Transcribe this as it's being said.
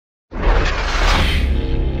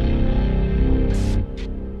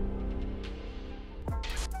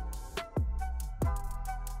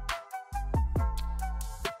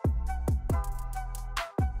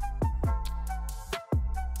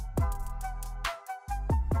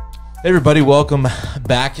Hey everybody, welcome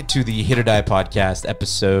back to the HIT.OR.DIE podcast,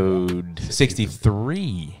 episode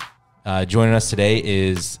 63. Joining us today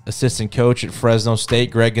is assistant coach at Fresno State,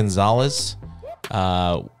 Greg Gonzalez.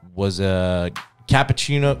 Was a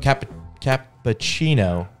Cappuccino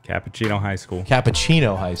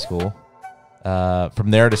High School. From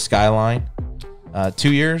there to Skyline.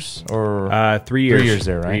 2 years or 3 years. 3 years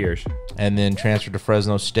there, right? 3 years. And then transferred to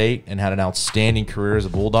Fresno State and had an outstanding career as a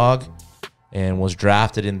Bulldog. And was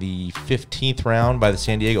drafted in the 15th round by the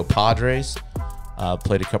San Diego Padres.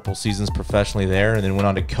 Played a couple seasons professionally there, and then went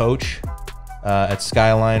on to coach at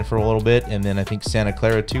Skyline for a little bit, and then I think Santa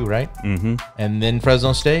Clara too, right? Mm-hmm. And then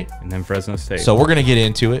Fresno State. And then Fresno State. So we're gonna get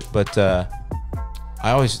into it, but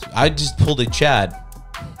I just pulled a Chad.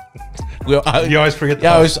 You always forget.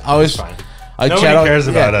 Yeah, always. Nobody cares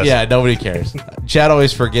about us. Yeah, nobody cares. Chad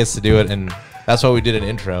always forgets to do it, and that's why we did an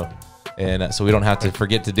intro. And so we don't have to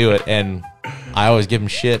forget to do it. And I always give him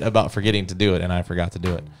shit about forgetting to do it, and I forgot to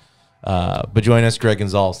do it. But join us, Greg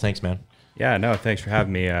Gonzalez. Thanks, man. Yeah, no, thanks for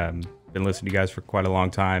having me. Been listening to you guys for quite a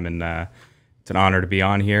long time, and it's an honor to be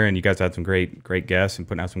on here. And you guys had some great guests and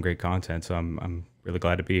putting out some great content. So I'm really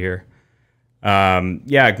glad to be here.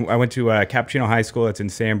 Yeah, I went to Cappuccino High School. It's in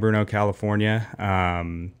San Bruno, California.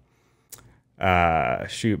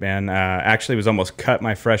 Shoot, man. Actually was almost cut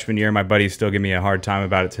my freshman year. My buddies still give me a hard time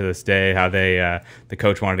about it to this day, how they, the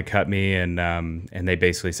coach wanted to cut me, and they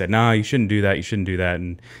basically said, no, you shouldn't do that. You shouldn't do that.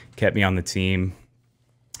 And kept me on the team.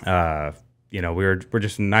 You know, we're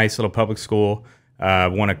just a nice little public school.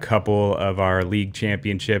 Won a couple of our league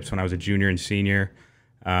championships when I was a junior and senior.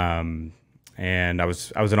 And I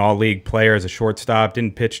was an all-league player as a shortstop.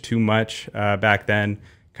 Didn't pitch too much back then.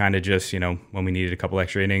 Kind of just, you know, when we needed a couple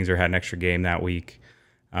extra innings or had an extra game that week.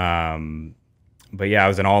 But yeah, I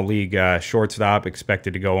was an all-league shortstop,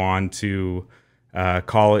 expected to go on to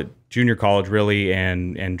college, junior college really,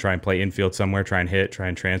 and try and play infield somewhere, try and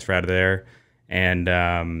transfer out of there.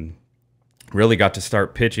 And really got to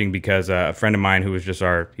start pitching because a friend of mine who was he was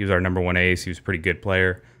our number one ace, he was a pretty good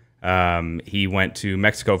player. He went to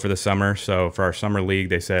Mexico for the summer. So for our summer league,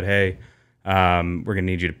 they said, hey, we're going to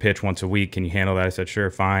need you to pitch once a week. Can you handle that? I said, sure,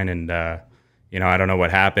 fine. And, you know, I don't know what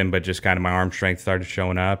happened, but just kind of my arm strength started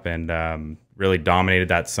showing up, and really dominated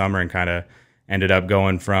that summer, and kind of ended up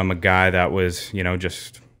going from a guy that was, you know,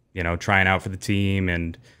 just, you know, trying out for the team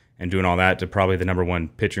and doing all that to probably the number one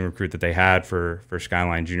pitching recruit that they had for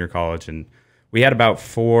Skyline Junior College. And we had about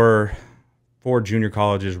four junior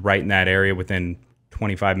colleges right in that area within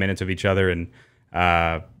 25 minutes of each other, and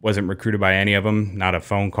wasn't recruited by any of them, not a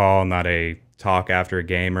phone call, not a talk after a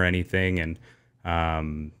game or anything. And,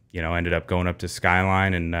 you know, ended up going up to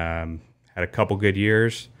Skyline and had a couple good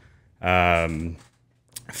years.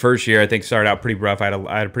 First year, I think, started out pretty rough. I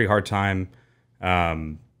had a pretty hard time,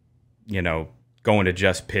 you know, going to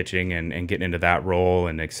just pitching and getting into that role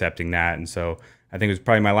and accepting that. And so I think it was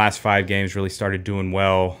probably my last 5 games really started doing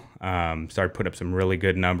well, started putting up some really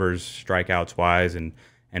good numbers, strikeouts-wise and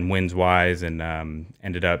wins-wise, and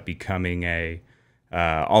ended up becoming a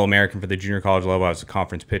All-American for the junior college level. I was a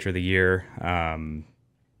conference pitcher of the year. And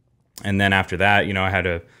then after that, you know, I had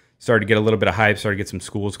to start to get a little bit of hype, started to get some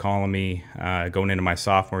schools calling me going into my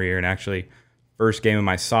sophomore year. And actually, first game of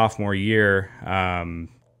my sophomore year,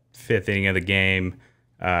 5th inning of the game,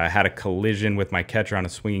 had a collision with my catcher on a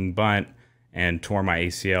swinging bunt and tore my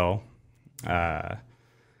ACL.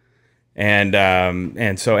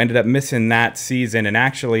 And so ended up missing that season. And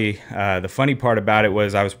actually, the funny part about it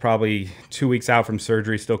was I was probably 2 weeks out from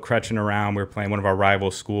surgery, still crutching around. We were playing one of our rival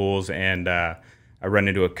schools, and I run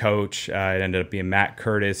into a coach. It ended up being Matt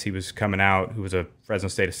Curtis. He was coming out, who was a Fresno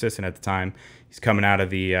State assistant at the time. He's coming out of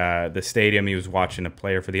the stadium. He was watching a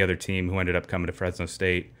player for the other team who ended up coming to Fresno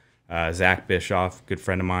State, Zach Bischoff, good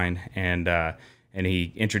friend of mine. And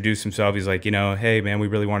he introduced himself. He's like, you know, hey, man, we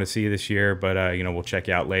really want to see you this year, but, you know, we'll check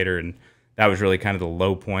you out later. And that was really kind of the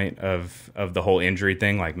low point of the whole injury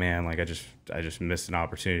thing. Like, man, like I just missed an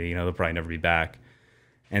opportunity. You know, they'll probably never be back.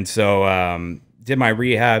 And so did my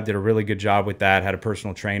rehab, did a really good job with that. Had a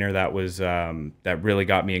personal trainer that was that really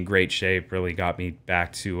got me in great shape, really got me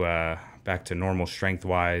back to normal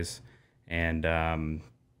strength-wise, and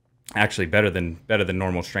actually better than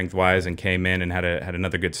normal strength-wise, and came in and had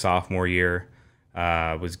another good sophomore year.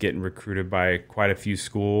 Was getting recruited by quite a few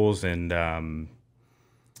schools, and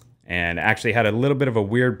actually had a little bit of a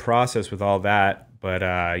weird process with all that, but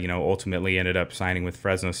you know, ultimately ended up signing with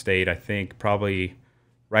Fresno State. I think probably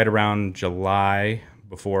right around July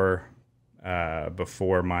before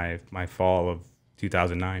my fall of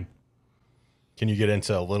 2009. Can you get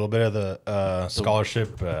into a little bit of the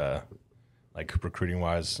scholarship, like recruiting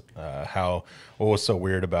wise? What was so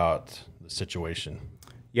weird about the situation?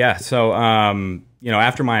 Yeah. So,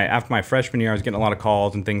 after my freshman year, I was getting a lot of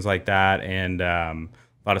calls and things like that, and a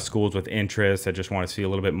lot of schools with interest. I just want to see a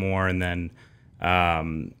little bit more, and then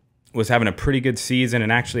was having a pretty good season,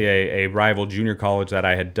 and actually a rival junior college that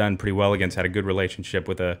I had done pretty well against had a good relationship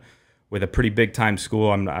with a pretty big time school.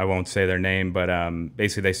 I won't say their name, but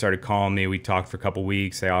basically they started calling me. We talked for a couple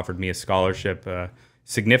weeks. They offered me a scholarship,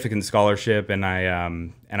 significant scholarship, and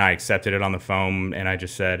I accepted it on the phone, and I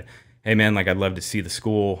just said, hey man, like I'd love to see the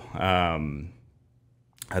school.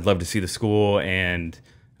 I'd love to see the school, and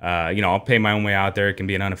I'll pay my own way out there. It can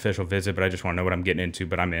be an unofficial visit, but I just want to know what I'm getting into.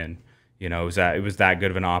 But I'm in. It was that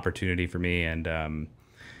good of an opportunity for me, and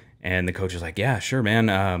the coach was like, yeah, sure,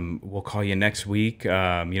 man. We'll call you next week. We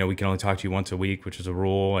can only talk to you once a week, which is a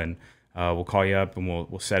rule, and we'll call you up and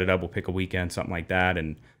we'll set it up. We'll pick a weekend, something like that.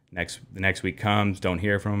 And the next week comes, don't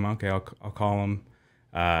hear from him. Okay, I'll call him.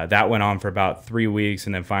 That went on for about 3 weeks,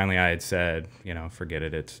 and then finally I had said, forget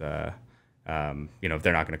it. It's if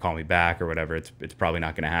they're not going to call me back or whatever, it's probably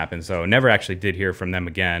not going to happen. So never actually did hear from them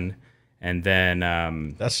again. And then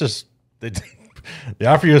that's just they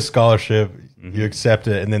offer you a scholarship, you accept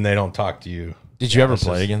it, and then they don't talk to you. Did you ever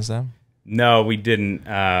play against them? No, we didn't.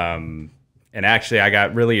 And actually, I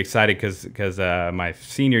got really excited because my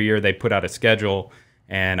senior year they put out a schedule,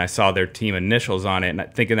 and I saw their team initials on it,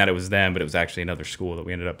 and thinking that it was them, but it was actually another school that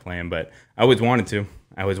we ended up playing. But I always wanted to.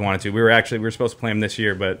 We were supposed to play them this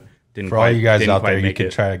year, but didn't. For all you guys out there, you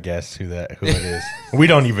can try to guess who it is. We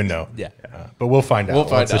don't even know. Yeah, but we'll find out. We'll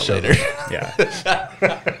find out later.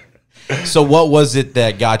 Yeah. So what was it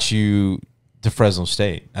that got you to Fresno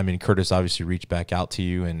State? I mean, Curtis obviously reached back out to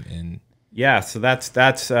you, and yeah. So that's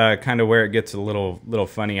kind of where it gets a little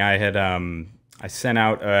funny. I had I sent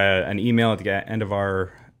out an email at the end of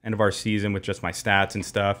our season with just my stats and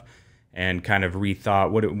stuff, and kind of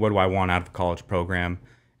rethought what do I want out of the college program.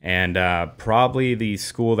 And probably the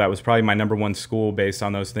school that was probably my #1 school based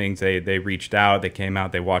on those things, they reached out, they came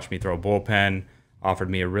out, they watched me throw a bullpen, offered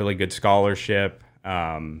me a really good scholarship,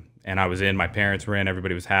 and I was in, my parents were in,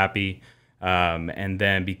 everybody was happy. And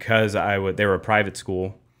then because they were a private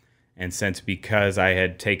school, and because I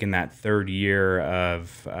had taken that 3rd year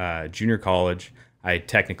of junior college, I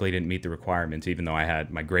technically didn't meet the requirements, even though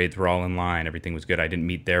my grades were all in line, everything was good. I didn't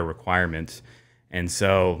meet their requirements. And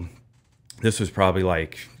so this was probably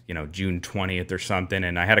like, June 20th or something.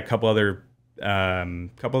 And I had a couple other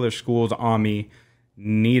schools on me,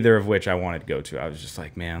 neither of which I wanted to go to. I was just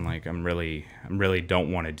like, man, like I'm really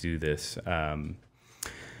don't want to do this.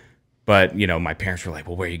 But my parents were like,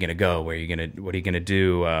 well, where are you gonna go? What are you gonna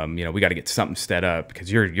do? We got to get something set up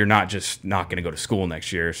because you're not just not gonna go to school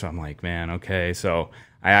next year. So I'm like, man, okay. So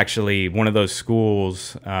I actually, one of those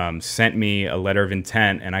schools sent me a letter of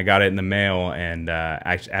intent, and I got it in the mail. And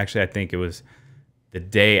actually, I think it was the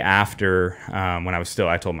day after when I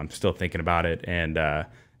told them I'm still thinking about it. And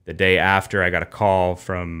the day after, I got a call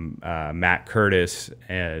from Matt Curtis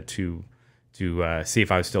to see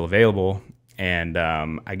if I was still available. And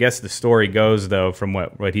I guess the story goes, though, from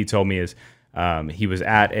what he told me is he was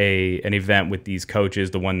at an event with these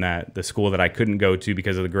coaches, the school that I couldn't go to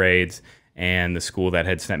because of the grades, and the school that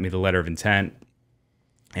had sent me the letter of intent.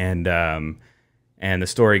 And the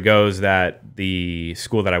story goes that the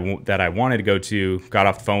school that I wanted to go to got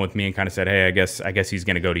off the phone with me and kind of said, hey, I guess he's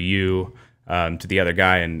going to go to you, to the other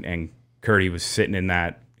guy. And Curdy was sitting in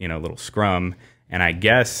that little scrum. And I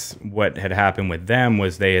guess what had happened with them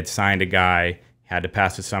was they had signed a guy, had to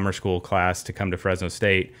pass a summer school class to come to Fresno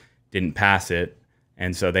State, didn't pass it.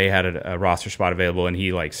 And so they had a roster spot available, and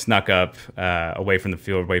he like snuck up away from the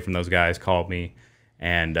field, away from those guys, called me.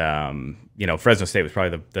 And, Fresno State was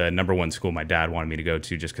probably the #1 school my dad wanted me to go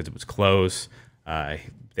to just because it was close.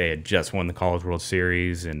 They had just won the College World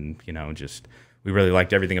Series, and, we really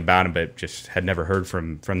liked everything about them, but just had never heard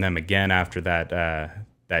from them again after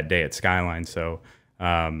that day at Skyline. So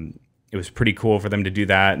it was pretty cool for them to do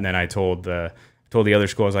that. And then I told the other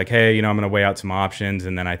school, I was like, hey, I'm going to weigh out some options.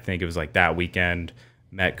 And then I think it was like that weekend,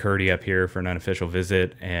 met Curdy up here for an unofficial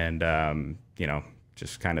visit, and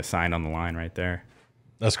just kind of signed on the line right there.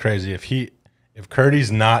 That's crazy. If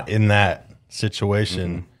Curdy's not in that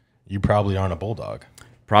situation, you probably aren't a Bulldog.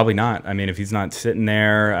 Probably not. I mean, if he's not sitting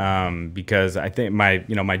there, because I think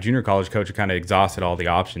my junior college coach had kind of exhausted all the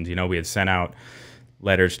options. We had sent out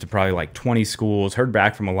letters to probably like 20 schools, heard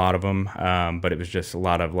back from a lot of them, but it was just a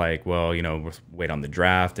lot of like, well, we'll wait on the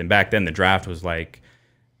draft. And back then the draft was like,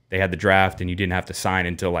 they had the draft and you didn't have to sign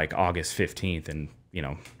until like August 15th, and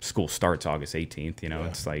school starts August 18th.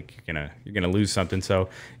 It's like you're gonna lose something. So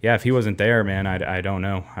yeah, if he wasn't there, man, I don't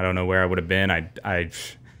know. I don't know where I would have been. I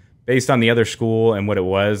based on the other school and what it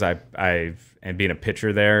was, and being a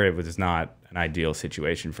pitcher there, it was not an ideal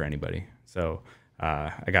situation for anybody. So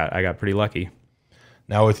I got pretty lucky.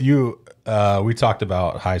 Now with you, we talked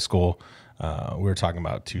about high school. We were talking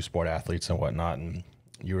about two-sport athletes and whatnot, and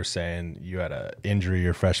you were saying you had an injury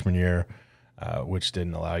your freshman year, which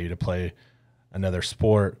didn't allow you to play another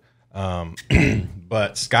sport.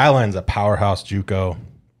 But Skyline's a powerhouse JUCO.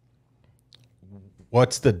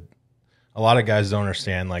 A lot of guys don't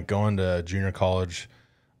understand, like going to junior college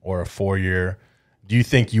or a 4-year. Do you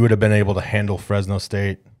think you would have been able to handle Fresno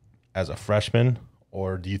State as a freshman,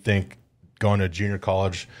 or do you think going to junior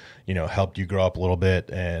college, helped you grow up a little bit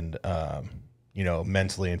and,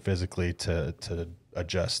 mentally and physically to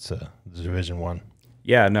adjust to the Division I?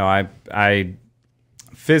 Yeah, no, I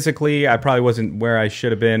physically, I probably wasn't where I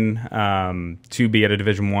should have been to be at a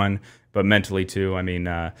Division I, but mentally too. I mean,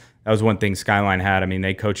 that was one thing Skyline had. I mean,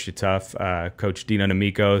 they coached you tough. Coach Dino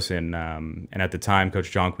Namikos and at the time,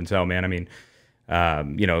 Coach John Quintel, man. I mean,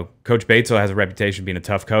 Coach Batesville has a reputation of being a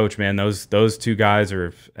tough coach, man. Those two guys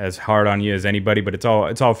are as hard on you as anybody, but it's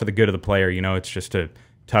all for the good of the player. It's just to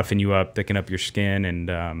toughen you up, thicken up your skin,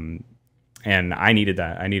 and I needed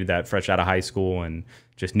that. I needed that fresh out of high school and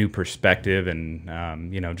just new perspective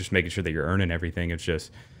and just making sure that you're earning everything. It's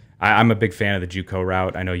just I'm a big fan of the JUCO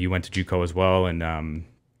route. I know you went to JUCO as well, and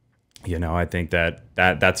I think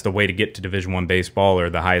that's the way to get to Division I baseball, or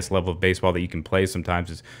the highest level of baseball that you can play sometimes,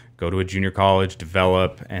 is go to a junior college,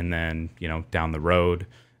 develop, and then, down the road,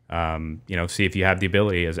 see if you have the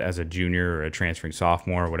ability as a junior or a transferring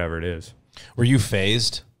sophomore or whatever it is. Were you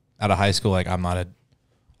phased out of high school? Like, I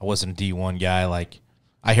wasn't a D1 guy. Like,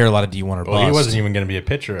 I hear a lot of D1 or bust. Well, he wasn't even going to be a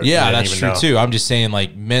pitcher. Yeah, that's true too. I'm just saying,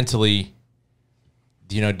 like, mentally,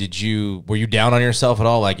 were you down on yourself at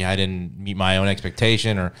all? Like, I didn't meet my own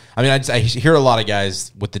expectation, or I hear a lot of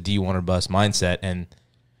guys with the D1 or bust mindset, and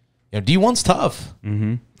D1's tough.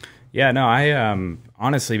 Mm-hmm. Yeah, no, I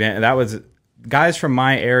honestly, man, that was guys from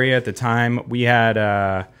my area at the time. We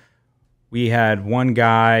had one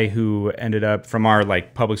guy who ended up from our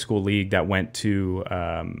public school league that went to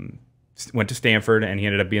Stanford, and he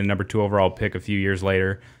ended up being the number 2 overall pick a few years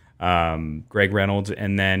later. Greg Reynolds,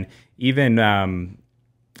 and then even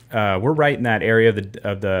we're right in that area of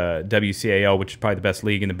the WCAL, which is probably the best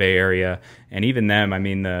league in the Bay Area. And even them, I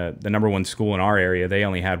mean, the number 1 school in our area, they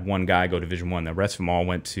only had one guy go Division I. The rest of them all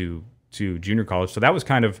went to junior college. So that was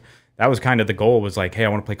kind of the goal, was like, hey, I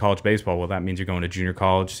want to play college baseball. Well, that means you're going to junior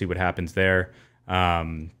college, see what happens there.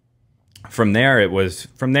 From there it was,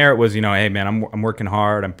 hey man, I'm working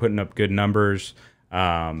hard. I'm putting up good numbers.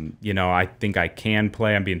 I think I can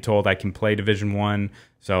play. I'm being told I can play Division I.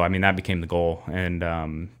 So, I mean, that became the goal. And,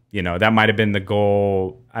 that might've been the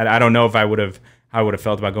goal. I don't know if how I would have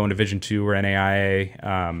felt about going Division II or NAIA,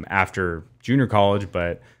 after junior college,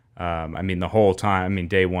 but, the whole time,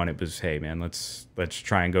 day one, it was, hey man, let's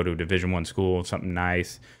try and go to a Division I school, something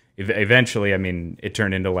nice. Eventually, it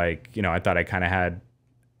turned into I thought I kind of had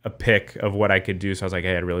a pick of what I could do. So I was like,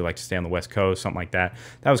 hey, I'd really like to stay on the West Coast, something like that.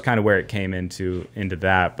 That was kind of where it came into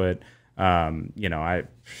that. But, high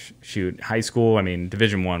school,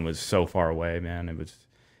 Division I was so far away, man.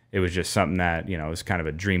 It was just something that, it was kind of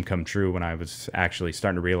a dream come true when I was actually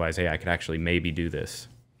starting to realize, hey, I could actually maybe do this.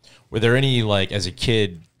 Were there any, as a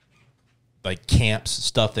kid, camps,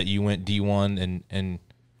 stuff that you went D1 and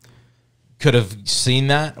could have seen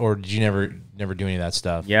that, or did you never do any of that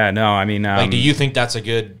stuff? Yeah, no, do you think that's a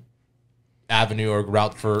good avenue or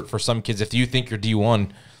route for some kids? If you think you're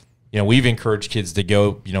D1, we've encouraged kids to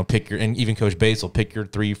go, pick and even Coach Bates will pick your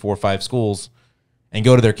 3, 4, 5 schools and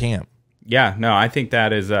go to their camp. Yeah, no, I think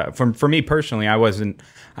that is, for me personally,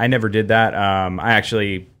 I never did that. I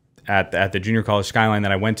actually, at the junior college Skyline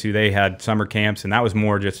that I went to, they had summer camps, and that was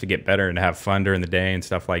more just to get better and to have fun during the day and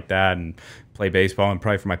stuff like that, and play baseball, and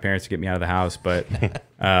probably for my parents to get me out of the house. But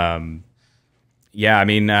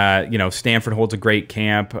yeah, Stanford holds a great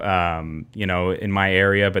camp, in my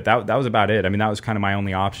area, but that was about it. That was kind of my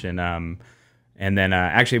only option. And then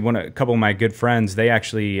actually, a couple of my good friends, they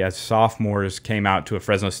actually, as sophomores, came out to a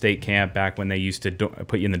Fresno State camp back when they used to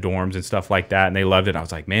put you in the dorms and stuff like that, and they loved it. I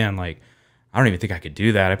was like, man, I don't even think I could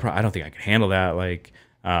do that. I don't think I could handle that.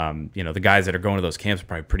 The guys that are going to those camps are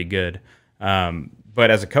probably pretty good. But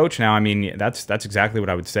as a coach now, that's exactly what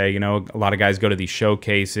I would say. A lot of guys go to these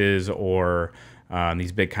showcases or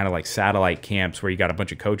these big kind of satellite camps where you got a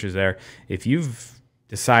bunch of coaches there. If you've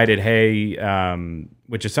decided, hey,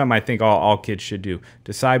 which is something I think all kids should do,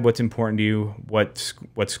 decide what's important to you, what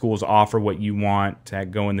schools offer, what you want to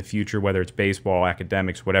go in the future, whether it's baseball,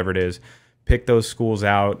 academics, whatever it is. Pick those schools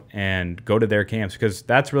out and go to their camps, because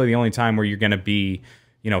that's really the only time where you're going to be,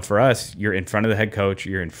 for us, you're in front of the head coach,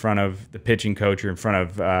 you're in front of the pitching coach, you're in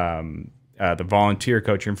front of the volunteer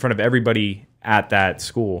coach. You're in front of everybody at that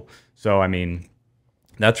school. So, I mean,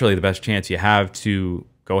 that's really the best chance you have to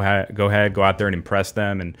go ahead, go out there and impress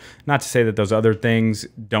them. And not to say that those other things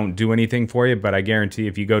don't do anything for you, but I guarantee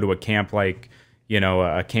if you go to a camp like,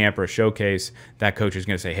 a camp or a showcase, that coach is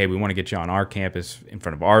going to say, hey, we want to get you on our campus in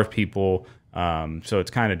front of our people. So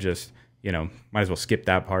it's kind of just, might as well skip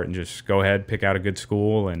that part and just go ahead, pick out a good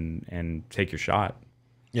school and take your shot.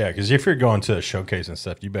 Yeah, because if you're going to a showcase and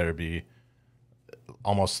stuff, you better be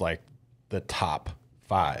almost like the top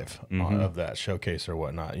 5 of that showcase or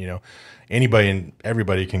whatnot. Anybody and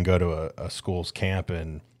everybody can go to a school's camp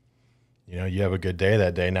and, you have a good day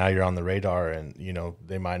that day. Now you're on the radar and,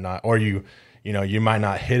 they might not, or you might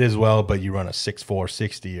not hit as well, but you run a 6'4",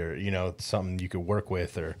 60 or, something you could work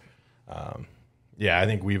with or, I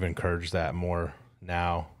think we've encouraged that more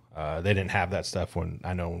now. They didn't have that stuff when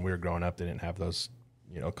we were growing up, they didn't have those,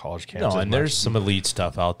 college camps. No, and there's some elite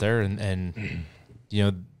stuff out there and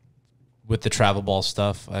with the travel ball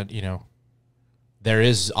stuff, there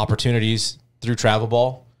is opportunities through travel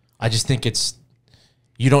ball. I just think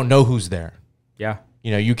you don't know who's there. Yeah.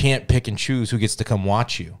 You can't pick and choose who gets to come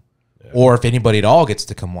watch you or if anybody at all gets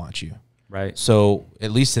to come watch you. Right. So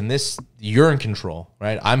at least in this, you're in control,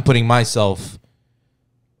 right? I'm putting myself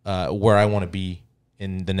where I want to be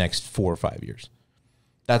in the next 4 or 5 years.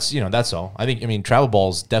 That's all. I mean, travel ball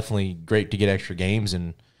is definitely great to get extra games,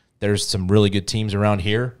 and there's some really good teams around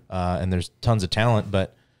here, and there's tons of talent.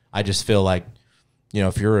 But I just feel like,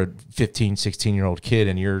 if you're a 15, 16-year-old kid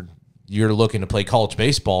and you're looking to play college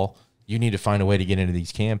baseball, you need to find a way to get into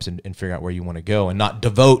these camps and figure out where you want to go and not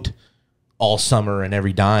devote all summer and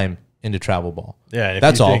every dime into travel ball. Yeah,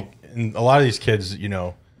 that's all. And a lot of these kids,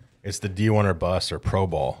 it's the D1 or bust or pro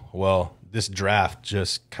ball. Well, this draft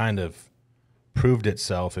just kind of proved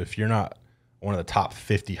itself. If you're not one of the top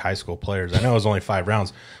 50 high school players, I know it was only 5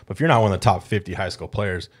 rounds, but if you're not one of the top 50 high school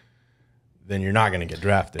players, then you're not going to get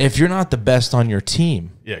drafted. If you're not the best on your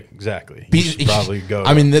team. Yeah, exactly. You should probably go.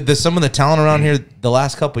 I mean, some of the talent around here the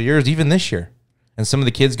last couple of years, even this year, and some of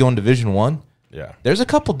the kids going Division I, yeah, there's a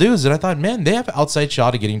couple dudes that I thought, man, they have an outside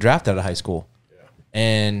shot of getting drafted out of high school. Yeah.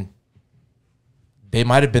 And they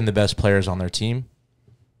might have been the best players on their team,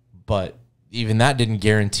 but even that didn't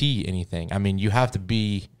guarantee anything. I mean, you have to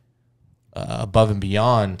be above and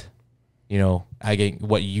beyond,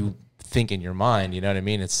 what you think in your mind. You know what I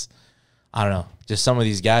mean? I don't know. Just some of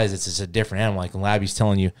these guys, it's just a different animal. Like when Labby's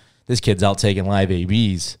telling you, this kid's out taking live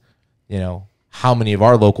ABs. How many of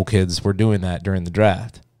our local kids were doing that during the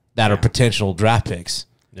draft that are potential draft picks?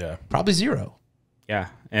 Yeah. Probably 0. Yeah.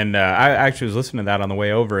 And I actually was listening to that on the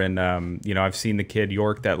way over, and I've seen the kid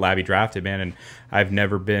York that Labby drafted, man, and I've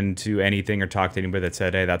never been to anything or talked to anybody that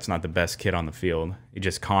said, hey, that's not the best kid on the field. He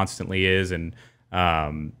just constantly is, and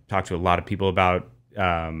talked to a lot of people about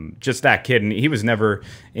just that kid, and he was never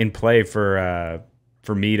in play for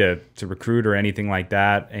me to recruit or anything like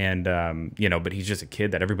that, and but he's just a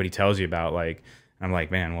kid that everybody tells you about, like. I'm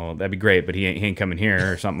like, man, well, that'd be great, but he ain't coming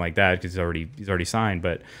here or something like that because he's already signed.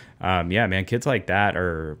 But yeah, man, kids like that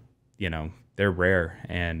are, they're rare.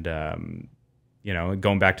 And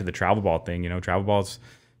going back to the travel ball thing, travel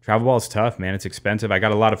ball is tough, man. It's expensive. I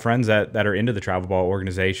got a lot of friends that are into the travel ball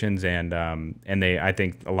organizations, and I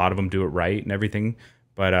think a lot of them do it right and everything.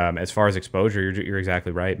 But as far as exposure, you're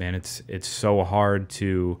exactly right, man. It's so hard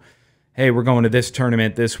to, hey, we're going to this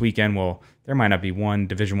tournament this weekend. Well, there might not be one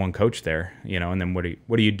Division I coach there, and then what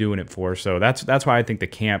are you doing it for? So that's why I think the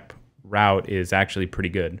camp route is actually pretty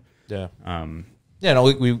good. Yeah.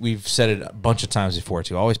 We've said it a bunch of times before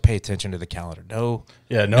too. Always pay attention to the calendar.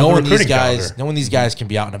 Knowing these guys can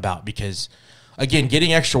be out and about, because again,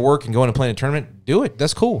 getting extra work and going and playing a tournament, do it.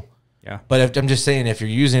 That's cool. Yeah. But I'm just saying, if you're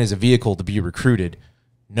using it as a vehicle to be recruited,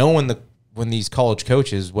 knowing when these college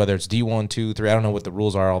coaches, whether it's D1, 2, 3, I don't know what the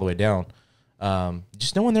rules are all the way down.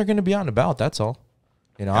 Just knowing they're going to be out and about, that's all.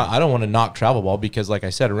 I don't want to knock travel ball because, like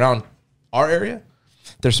I said, around our area,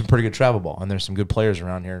 there's some pretty good travel ball, and there's some good players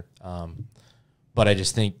around here. But I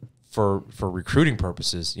just think for recruiting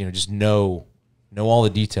purposes, just know all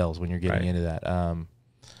the details when you're getting into that.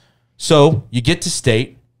 So you get to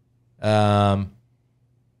state. What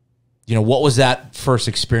was that first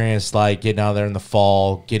experience like, getting out there in the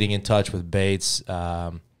fall, getting in touch with Bates,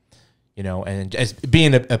 and as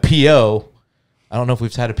being a PO. I don't know if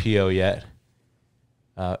we've had a PO yet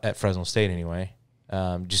at Fresno State anyway.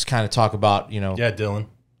 Just kind of talk about, Yeah, Dylan.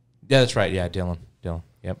 Yeah, that's right. Yeah, Dylan.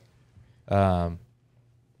 Yep.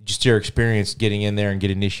 Just your experience getting in there and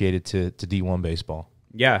get initiated to D1 baseball.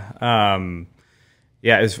 Yeah.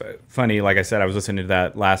 Yeah, it's funny. Like I said, I was listening to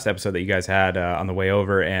that last episode that you guys had on the way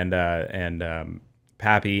over, and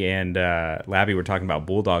Pappy and Labby were talking about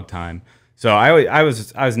Bulldog time. So I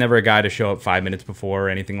was never a guy to show up 5 minutes before or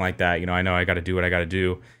anything like that. You know I got to do what I got to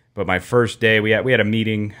do. But my first day, we had a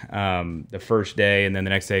meeting the first day, and then the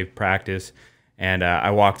next day practice. And I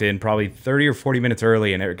walked in probably 30 or 40 minutes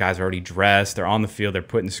early, and guys are already dressed. They're on the field. They're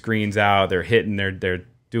putting screens out. They're hitting. They're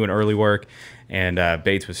doing early work. And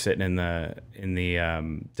Bates was sitting in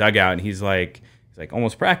the dugout, and he's like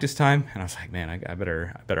almost practice time. And I was like, man, I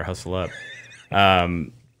better hustle up.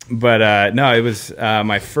 But no, it was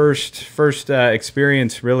my first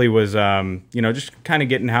experience. Really was just kind of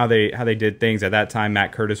getting how they did things at that time.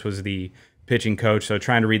 Matt Curtis was the pitching coach, so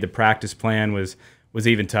trying to read the practice plan was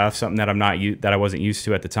even tough. Something that I wasn't used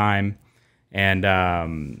to at the time. And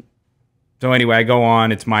so anyway, I go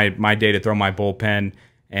on. It's my day to throw my bullpen,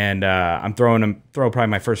 and I'm throw probably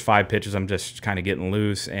my first 5 pitches. I'm just kind of getting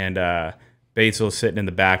loose, and Batesville's sitting in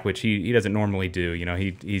the back, which he doesn't normally do. You know,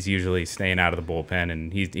 he's usually staying out of the bullpen,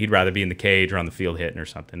 and he'd rather be in the cage or on the field hitting or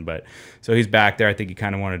something. But so he's back there. I think he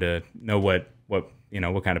kind of wanted to know what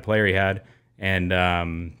kind of player he had, and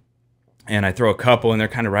I throw a couple, and they're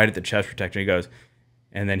kind of right at the chest protector. He goes,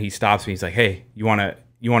 and then he stops me. He's like, "Hey, you want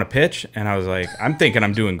to pitch?" And I was like, I'm thinking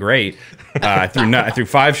I'm doing great. I threw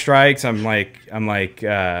 5 strikes. I'm like, and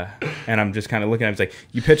I'm just kind of looking at him. He's like,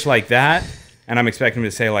 "You pitch like that?" And I'm expecting him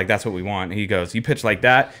to say, like, that's what we want. And he goes, "You pitch like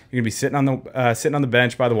that, you're gonna be sitting on the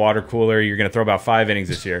bench by the water cooler. You're gonna throw about 5 innings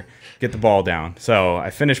this year. Get the ball down." So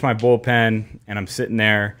I finished my bullpen, and I'm sitting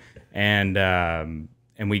there, and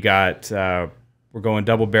we got we're going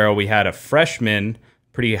double barrel. We had a freshman,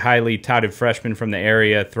 pretty highly touted freshman from the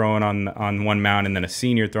area, throwing on one mound, and then a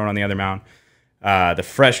senior throwing on the other mound. The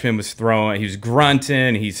freshman was throwing. He was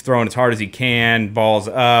grunting. He's throwing as hard as he can. Balls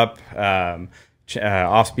up.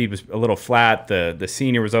 Off speed was a little flat. The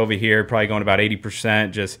senior was over here, probably going about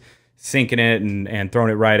 80%, just sinking it and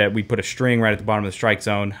throwing it right at. We put a string right at the bottom of the strike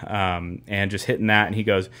zone, and just hitting that. And he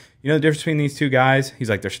goes, "You know the difference between these two guys?" He's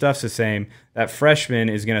like, "Their stuff's the same. That freshman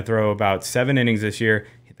is going to throw about 7 innings this year.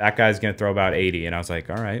 That guy's going to throw about 80." And I was like,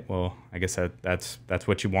 all right, well, I guess that's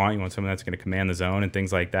what you want. You want someone that's going to command the zone and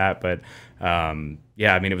things like that. But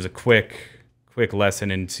yeah, I mean, it was a quick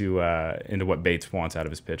lesson into what Bates wants out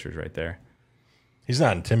of his pitchers right there. He's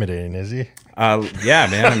not intimidating, is he? Yeah,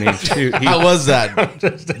 man. I mean, shoot, how was that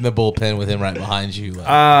in the bullpen with him right behind you?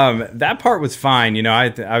 That part was fine. You know,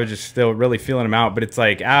 I was just still really feeling him out. But it's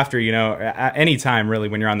like after, any time really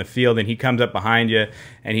when you're on the field and he comes up behind you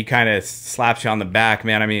and he kind of slaps you on the back,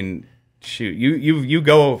 man. I mean, shoot, you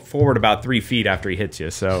go forward about 3 feet after he hits you.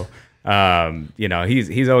 So,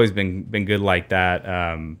 he's always been good like that.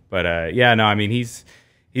 Yeah, no, I mean,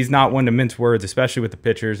 he's not one to mince words, especially with the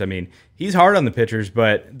pitchers. I mean, he's hard on the pitchers,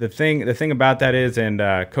 but the thing about that is, and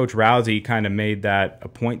Coach Rousey kind of made that a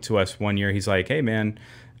point to us one year. He's like, "Hey, man,"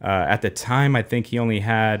 at the time, I think he only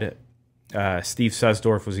had Steve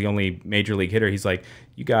Sussdorf was the only major league hitter. He's like,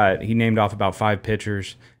 he named off about 5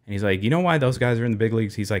 pitchers, and he's like, "You know why those guys are in the big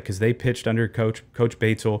leagues?" He's like, "Because they pitched under Coach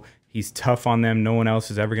Batesville. He's tough on them. No one else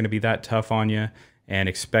is ever going to be that tough on you and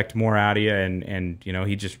expect more out of you." And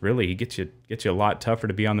he just really gets you a lot tougher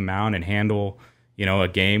to be on the mound and handle a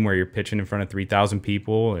game where you're pitching in front of 3,000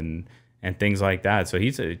 people and things like that. So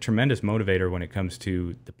he's a tremendous motivator when it comes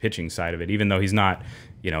to the pitching side of it, even though he's not,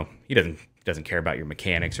 he doesn't care about your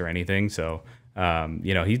mechanics or anything. So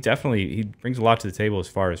he brings a lot to the table as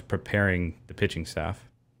far as preparing the pitching staff.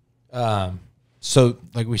 So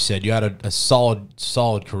like we said, you had a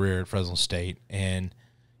solid career at Fresno State, and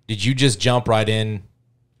did you just jump right in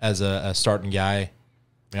as a starting guy? I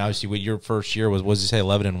mean, obviously, with your first year was he say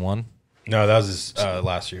 11-1? No, that was his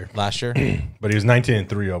last year. Last year, but he was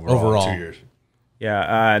 19-3 overall. 2 years.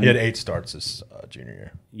 Yeah, he had 8 starts this junior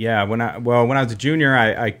year. Yeah, when I was a junior,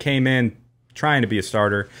 I came in trying to be a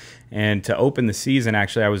starter, and to open the season,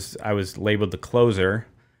 actually, I was labeled the closer,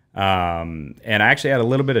 and I actually had a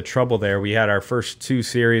little bit of trouble there. We had our first 2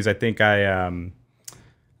 series. I think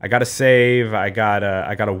I got a save. I got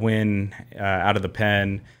a win out of the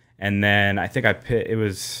pen, and then I think it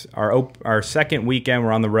was our second weekend.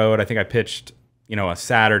 We're on the road. I think I pitched a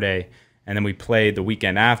Saturday, and then we played the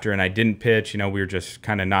weekend after, and I didn't pitch. We were just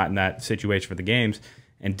kind of not in that situation for the games,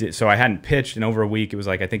 and so I hadn't pitched in over a week. It was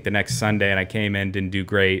like I think the next Sunday, and I came in, didn't do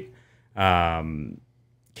great. Came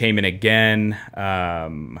in again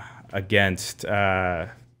against I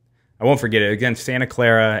won't forget it, against Santa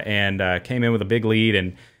Clara, and came in with a big lead,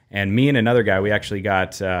 and me and another guy, we actually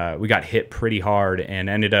got hit pretty hard and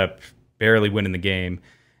ended up barely winning the game.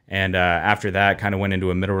 And after that, kind of went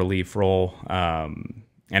into a middle relief role. And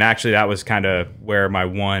actually, that was kind of where my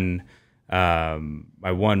one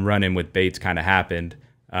run-in with Bates kind of happened.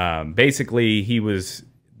 Basically,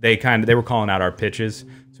 they were calling out our pitches,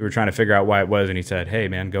 so we were trying to figure out why it was. And he said, "Hey,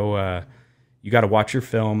 man, go you got to watch your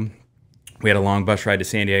film. We had a long bus ride to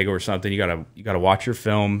San Diego or something. You gotta watch your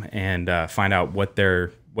film and find out what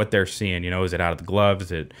they're seeing. You know, is it out of the glove?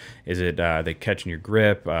 Is it they catching your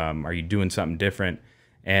grip? Are you doing something different?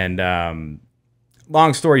 And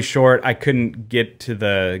long story short, I couldn't get to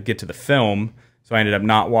the film, so I ended up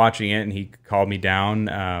not watching it. And he called me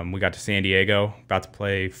down. We got to San Diego, about to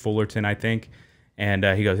play Fullerton, I think. And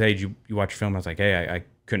he goes, "Hey, did you watch your film?" I was like, "Hey, I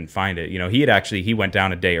couldn't find it." You know, he went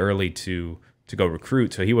down a day early to go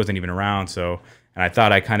recruit, so he wasn't even around. So, and I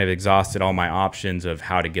thought I kind of exhausted all my options of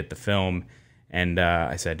how to get the film. And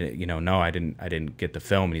I said, you know, no, I didn't get the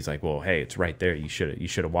film. And he's like, "Well, hey, it's right there. You should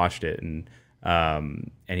have watched it." And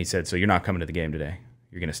he said, "So you're not coming to the game today.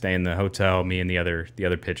 You're gonna stay in the hotel, me and the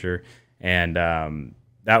other pitcher." And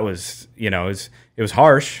that was, you know, it was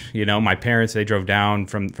harsh. You know, my parents, they drove down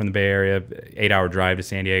from the Bay Area, 8-hour drive to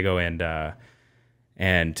San Diego,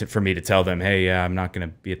 for me to tell them, "Hey, yeah, I'm not going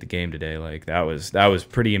to be at the game today," like that was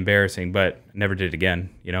pretty embarrassing, but never did it again.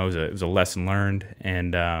 You know, it was a lesson learned.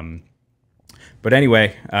 And but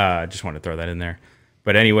anyway, just wanted to throw that in there.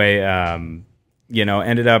 But anyway, you know,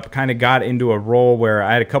 ended up kind of got into a role where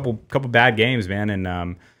I had a couple bad games, man,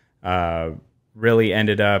 and really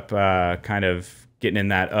ended up kind of getting in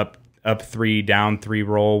that up 3, down 3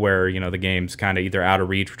 role where, you know, the game's kind of either out of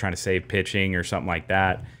reach, we're trying to save pitching or something like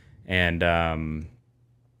that. And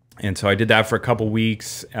so I did that for a couple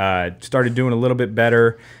weeks, started doing a little bit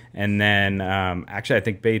better. And then actually, I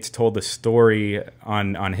think Bates told the story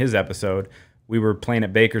on his episode. We were playing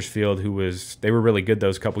at Bakersfield, they were really good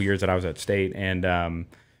those couple years that I was at State. And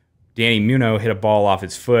Danny Muno hit a ball off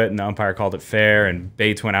his foot, and the umpire called it fair, and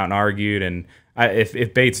Bates went out and argued. And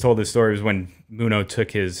if Bates told this story, it was when Muno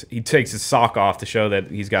takes his sock off to show that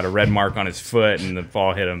he's got a red mark on his foot, and the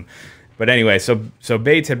ball hit him. But anyway, so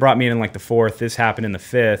Bates had brought me in like the 4th. This happened in the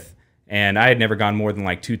 5th, and I had never gone more than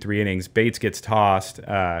like 2-3 innings. Bates gets tossed.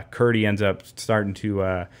 Curdy ends up starting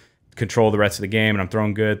to control the rest of the game, and I'm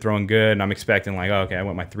throwing good, and I'm expecting like, oh, okay, I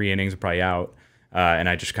went my 3 innings, I'm probably out, and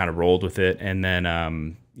I just kind of rolled with it, and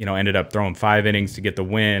then you know, ended up throwing 5 innings to get the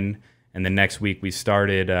win. And the next week we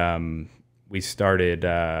started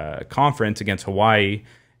conference against Hawaii,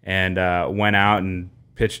 and went out and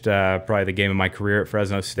pitched probably the game of my career at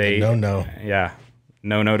Fresno State.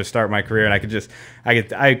 No to start my career, and I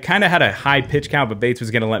kind of had a high pitch count, but Bates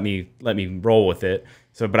was going to let me roll with it.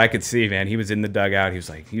 So, but I could see, man, he was in the dugout.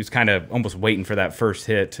 He was kind of almost waiting for that first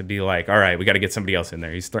hit to be like, all right, we got to get somebody else in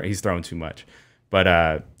there. He's throwing too much.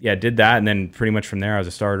 But yeah, did that, and then pretty much from there, I was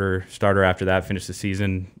a starter after that. Finished the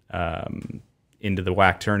season into the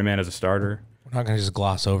WAC tournament as a starter. We're not going to just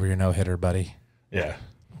gloss over your no-hitter, buddy. Yeah.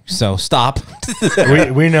 So stop.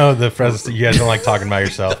 we know the Fresno. You guys don't like talking about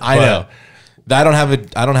yourself. I know. I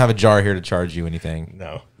don't have a jar here to charge you anything.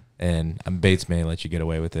 No. And Bates may let you get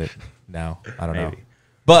away with it now. I don't know.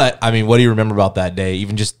 But I mean, what do you remember about that day?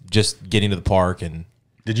 Even just getting to the park and.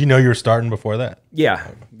 Did you know you were starting before that? Yeah.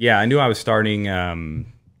 I knew I was starting. You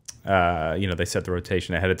know, they set the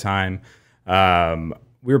rotation ahead of time.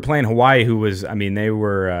 We were playing Hawaii, who was, I mean, they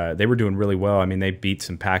were doing really well. I mean, they beat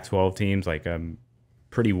some Pac-12 teams like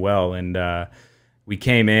pretty well, and we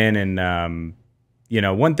came in, and you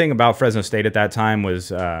know, one thing about Fresno State at that time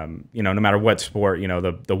was, you know, no matter what sport, you know,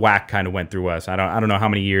 the WAC kind of went through us. I don't know how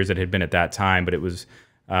many years it had been at that time, but it was.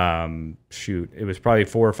 It was probably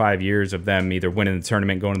 4 or 5 years of them either winning the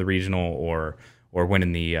tournament, going to the regional, or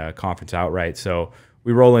winning the conference outright. So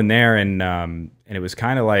we roll in there, and it was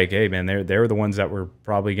kind of like, hey man, they were the ones that were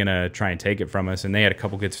probably gonna try and take it from us, and they had a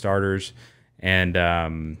couple good starters, and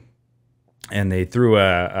they threw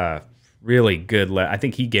a really good. I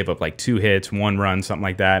think he gave up like 2 hits, 1 run, something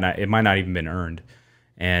like that, and it might not even been earned.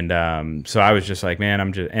 And so I was just like, man,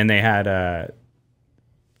 and they had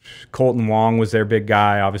Colton Wong was their big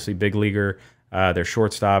guy, obviously big leaguer. Their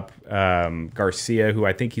shortstop, Garcia, who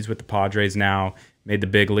I think he's with the Padres now, made the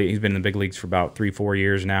big league. He's been in the big leagues for about 3-4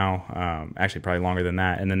 years now. Actually, probably longer than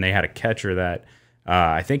that. And then they had a catcher that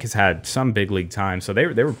I think has had some big league time. So they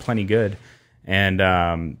were plenty good.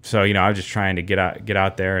 And so, you know, I was just trying to get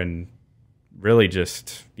out there and really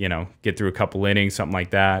just, you know, get through a couple innings, something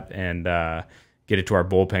like that, and get it to our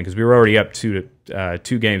bullpen, because we were already up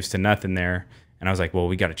 2-0 there. And I was like, well,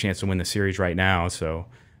 we got a chance to win the series right now. So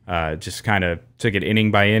just kind of took it inning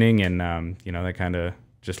by inning, and, you know, that kind of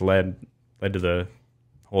just led to the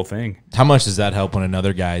whole thing. How much does that help when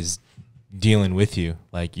another guy's dealing with you?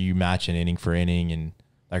 Like, you match an inning for inning, and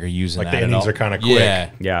like, are you using like that the innings are kind of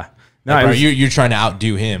quick. Yeah. No, like, you're trying to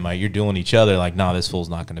outdo him. Like, you're dueling each other. Like, no, this fool's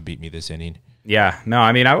not going to beat me this inning. Yeah. No,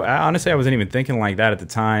 I mean, I honestly, I wasn't even thinking like that at the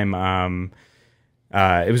time.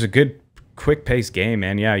 It was a good quick paced game,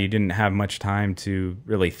 man. Yeah, you didn't have much time to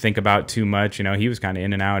really think about too much. You know, he was kind of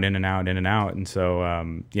in and out, in and out, in and out, and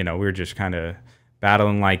so you know, we were just kind of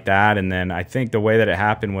battling like that. And then I think the way that it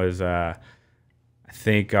happened was, I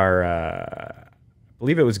think I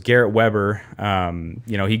believe it was Garrett Weber.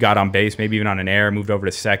 You know, he got on base, maybe even on an error, moved over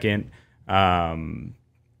to second. We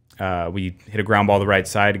hit a ground ball to the right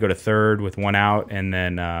side to go to third with 1 out, and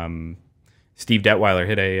then Steve Detweiler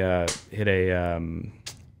hit a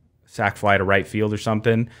sac fly to right field or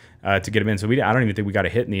something to get him in. So I don't even think we got a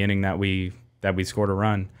hit in the inning that we scored a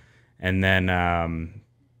run. And then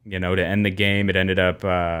you know, to end the game, it ended up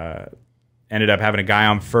having a guy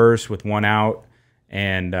on first with 1 out,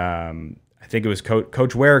 and I think it was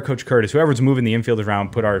Coach Ware, or Coach Curtis, whoever was moving the infielders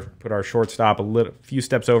around, put our shortstop a few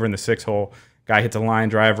steps over in the 6 hole. Guy hits a line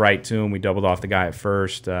drive right to him. We doubled off the guy at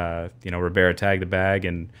first. You know, Rivera tagged the bag,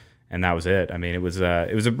 and that was it. I mean, it was a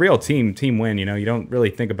real team win. You know, you don't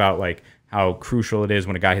really think about like how crucial it is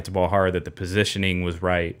when a guy hits a ball hard that the positioning was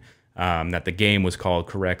right, that the game was called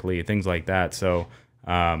correctly, things like that. So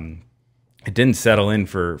it didn't settle in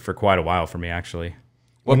for quite a while for me, actually.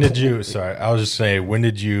 When did you? Sorry, I was just saying. When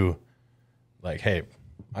did you, like, hey,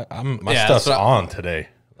 my stuff's on today?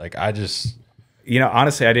 Like, I just. You know,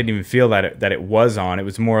 honestly, I didn't even feel that it was on. It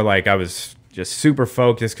was more like I was just super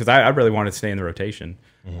focused because I really wanted to stay in the rotation.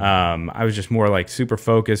 Mm-hmm. I was just more like super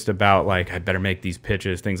focused about like I better make these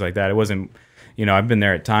pitches, things like that. It wasn't, you know, I've been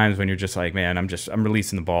there at times when you're just like, man, I'm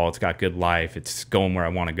releasing the ball. It's got good life. It's going where I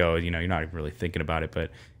want to go. You know, you're not even really thinking about it. But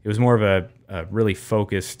it was more of a really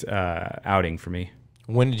focused outing for me.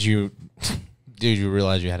 When did you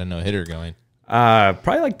realize you had a no-hitter going?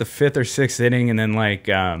 Probably like the 5th or 6th inning, and then like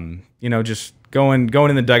you know, just going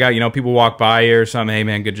in the dugout, you know, people walk by you or something, hey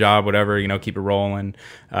man, good job, whatever, you know, keep it rolling.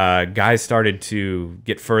 Guys started to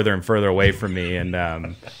get further and further away from me, and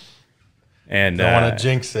don't want to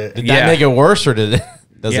jinx it. Did that make it worse, or does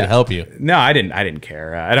it help you? No, I didn't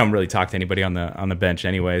care. I don't really talk to anybody on the bench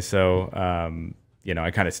anyway, so you know,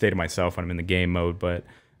 I kind of stay to myself when I'm in the game mode. But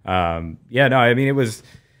yeah, no, I mean,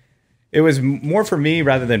 it was more for me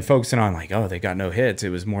rather than focusing on like, oh, they got no hits. It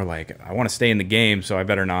was more like, I want to stay in the game, so I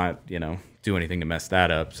better not, you know, do anything to mess that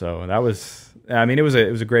up. So that was, I mean, it was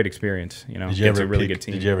a great experience. You know, it's a really good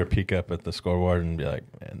team. Did you ever peek up at the scoreboard and be like,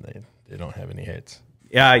 man, they don't have any hits?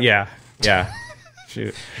 Yeah.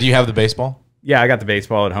 Shoot. Do you have the baseball? Yeah, I got the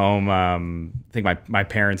baseball at home. I think my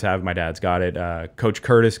parents have. My dad's got it. Coach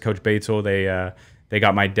Curtis, Coach Batesel, they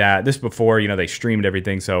got my dad. This before, you know, they streamed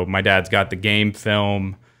everything. So my dad's got the game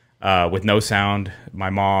film. With no sound.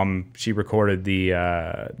 My mom, she recorded the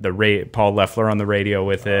Paul Leffler on the radio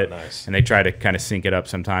with it, nice. And they try to kind of sync it up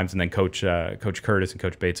sometimes. And then Coach Curtis and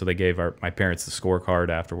Coach Bates, so they gave my parents the scorecard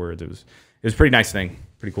afterwards. It was a pretty nice thing,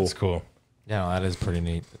 pretty cool. It's cool. Yeah, that is pretty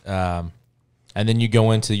neat. And then you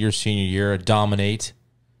go into your senior year, dominate,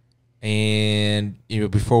 and you know,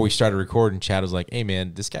 before we started recording, Chad was like, "Hey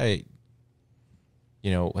man, this guy,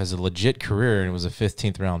 you know, has a legit career and was a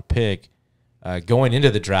 15th round pick." Going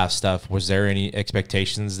into the draft stuff, was there any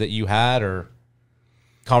expectations that you had or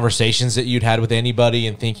conversations that you'd had with anybody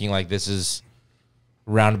and thinking like this is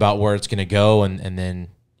roundabout where it's going to go? And then,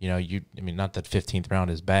 you know, I mean, not that 15th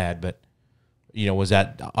round is bad, but, you know, was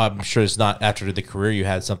that, I'm sure it's not after the career you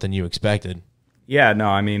had something you expected. Yeah, no,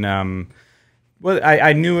 I mean, well,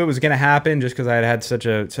 I knew it was going to happen just because I had such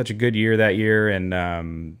a good year that year. And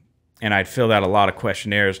I'd filled out a lot of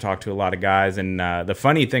questionnaires, talked to a lot of guys. And the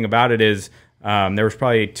funny thing about it is, there was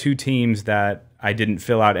probably 2 teams that I didn't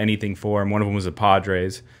fill out anything for, and one of them was the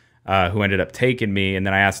Padres, who ended up taking me. And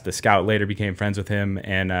then I asked the scout later, became friends with him,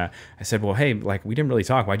 and I said, well, hey, like, we didn't really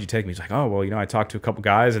talk. Why'd you take me? He's like, oh, well, you know, I talked to a couple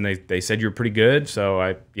guys, and they said you were pretty good, so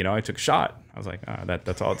I took a shot. I was like, oh,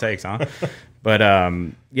 that's all it takes, huh? But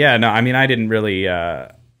yeah, no, I mean, I didn't really.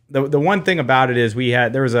 The one thing about it is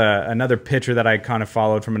there was another pitcher that I kind of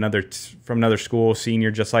followed from another school,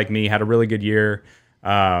 senior just like me, had a really good year.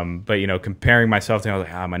 But you know, comparing myself to him, I was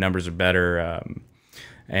like, my numbers are better.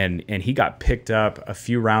 And he got picked up a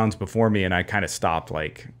few rounds before me, and I kind of stopped.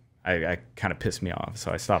 Like, I kind of pissed me off,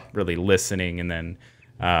 so I stopped really listening. And then,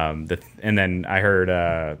 and then I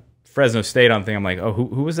heard Fresno State on the thing. I'm like, oh,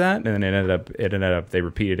 who was that? And then it ended up they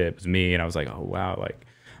repeated it. It was me, and I was like, oh wow, like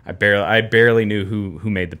I barely knew who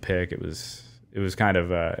made the pick. It was kind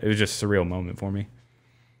of it was just a surreal moment for me.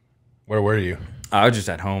 Where were you? I was just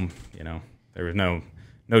at home. You know, there was no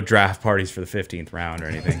draft parties for the 15th round or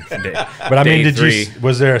anything. But I mean,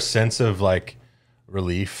 was there a sense of like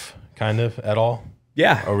relief kind of at all?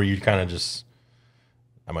 Yeah. Or were you kind of just,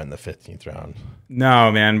 I'm in the 15th round?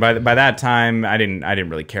 No, man. By that time, I didn't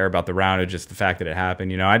really care about the round. It was just the fact that it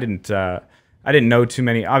happened. You know, I didn't I didn't know too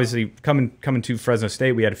many. Obviously, coming to Fresno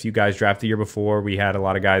State, we had a few guys drafted the year before. We had a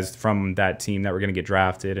lot of guys from that team that were going to get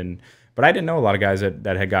drafted, but I didn't know a lot of guys that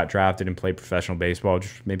had got drafted and played professional baseball,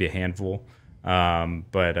 just maybe a handful.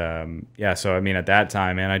 Yeah, so I mean, at that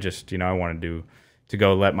time, man, I just, I wanted to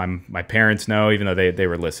go let my parents know, even though they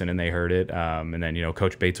were listening, they heard it. And then,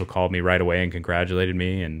 Coach Batesel called me right away and congratulated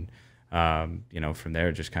me. And, from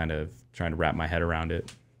there, just kind of trying to wrap my head around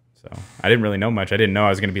it. So I didn't really know much. I didn't know I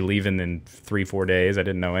was going to be leaving in 3-4 days. I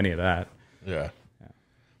didn't know any of that. Yeah.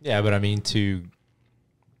 But I mean, to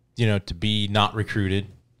be not recruited,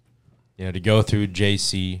 to go through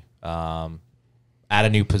JC, at a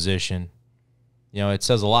new position, it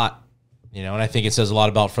says a lot, and I think it says a lot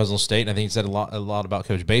about Fresno State, and I think it said a lot about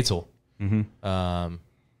Coach Batesel. And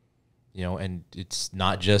it's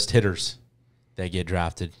not just hitters that get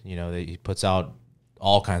drafted. He puts out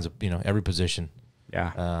all kinds of, every position.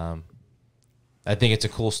 Yeah. I think it's a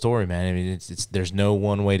cool story, man. I mean, there's no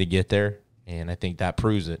one way to get there, and I think that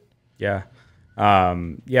proves it. Yeah.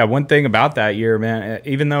 One thing about that year, man,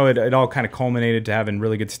 even though it all kind of culminated to having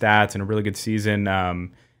really good stats and a really good season,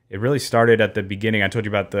 it really started at the beginning. I told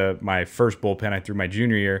you about my first bullpen I threw my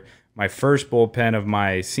junior year. My first bullpen of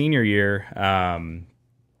my senior year,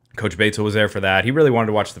 Coach Batesel was there for that. He really wanted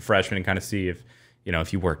to watch the freshmen and kind of see if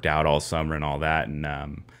you worked out all summer and all that.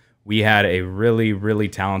 And we had a really, really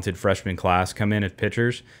talented freshman class come in as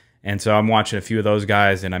pitchers. And so I'm watching a few of those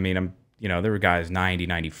guys, and I mean, there were guys 90,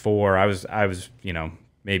 94. I was,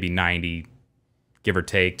 maybe 90, give or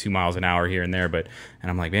take 2 miles an hour here and there. And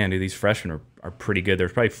I'm like, man, dude, these freshmen are pretty good.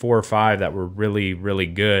 There's probably 4 or 5 that were really, really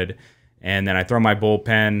good. And then I throw my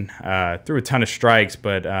bullpen, threw a ton of strikes,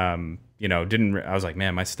 but, didn't. I was like,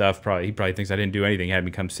 man, my stuff he probably thinks I didn't do anything. He had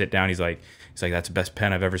me come sit down. He's like, that's the best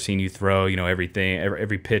pen I've ever seen you throw. Every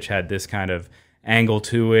pitch had this kind of angle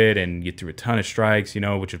to it, and you threw a ton of strikes,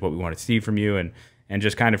 which is what we want to see from you. And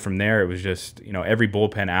just kind of from there, it was just, every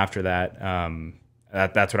bullpen after that,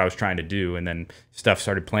 that's what I was trying to do. And then stuff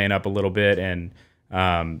started playing up a little bit. And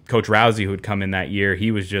Coach Rousey, who had come in that year,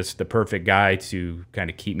 he was just the perfect guy to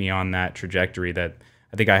kind of keep me on that trajectory. That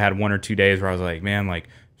I think I had 1 or 2 days where I was like, man, like,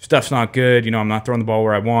 stuff's not good. I'm not throwing the ball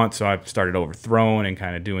where I want. So I started overthrowing and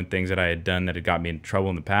kind of doing things that I had done that had got me in trouble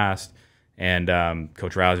in the past. And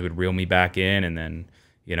Coach Rousey would reel me back in, and then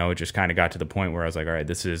it just kind of got to the point where I was like, all right,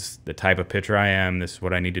 this is the type of pitcher I am. This is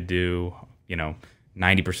what I need to do,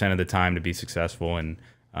 90% of the time to be successful. And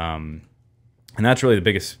that's really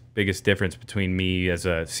the biggest difference between me as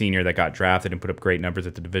a senior that got drafted and put up great numbers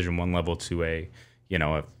at the Division I level to a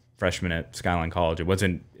freshman at Skyline College. It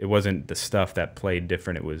wasn't the stuff that played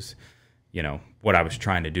different. It was, what I was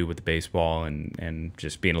trying to do with the baseball and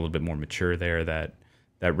just being a little bit more mature there that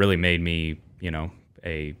really made me,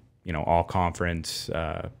 a all conference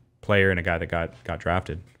player and a guy that got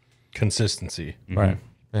drafted. Consistency. Right.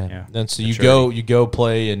 Yeah. Then so you go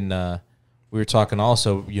play, and we were talking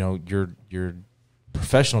also, your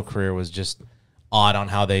professional career was just odd on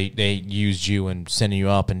how they used you and sending you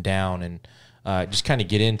up and down, and just kind of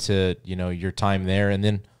get into your time there, and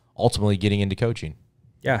then ultimately getting into coaching.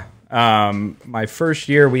 Yeah. My first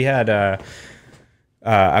year we had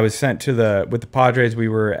I was sent with the Padres. We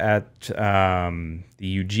were at the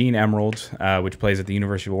Eugene Emeralds, which plays at the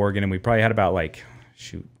University of Oregon, and we probably had about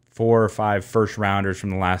 4 or 5 first rounders from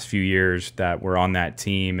the last few years that were on that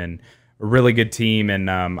team, and a really good team. And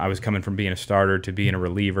I was coming from being a starter to being a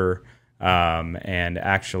reliever, and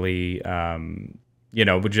actually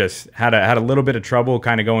we just had a little bit of trouble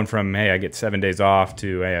kind of going from, hey, I get 7 days off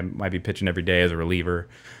to, hey, I might be pitching every day as a reliever.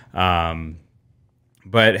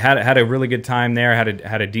 But had a really good time there,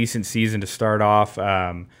 had a decent season to start off.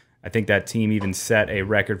 I think that team even set a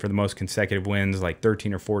record for the most consecutive wins, like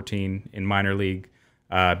 13 or 14 in minor league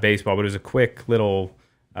baseball. But it was a quick little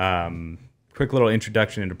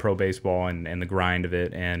introduction into pro baseball and the grind of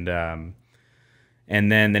it. And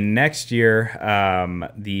then the next year,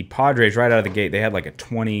 the Padres right out of the gate, they had like a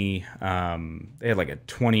 20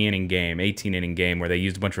 inning game, 18 inning game where they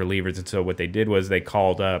used a bunch of relievers. And so what they did was they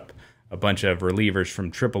called up a bunch of relievers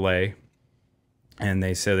from AAA, and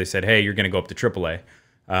they said, hey, you're going to go up to AAA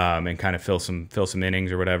and kind of fill some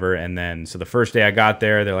innings or whatever. And then so the first day I got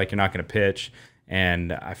there, they're like, you're not going to pitch,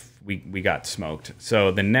 and we got smoked. So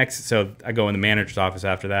I go in the manager's office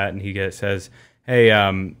after that, and he says, hey,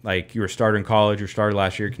 like, you were a starter in college, you were started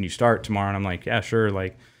last year, can you start tomorrow? And I'm like, yeah, sure,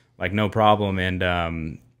 like no problem.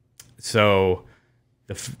 And so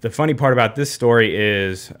the funny part about this story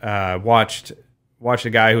is watched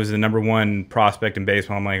a guy who was the #1 prospect in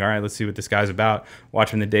baseball. I'm like, all right, let's see what this guy's about.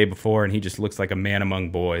 Watch him the day before, and he just looks like a man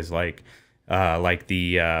among boys, like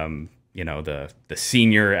the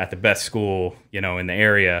senior at the best school, in the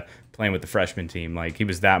area, playing with the freshman team. Like, he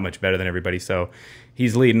was that much better than everybody. So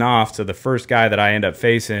he's leading off. So the first guy that I end up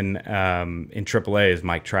facing in AAA is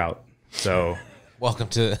Mike Trout. So welcome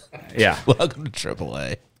to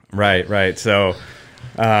AAA. Right. So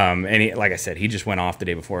and he, like I said, he just went off the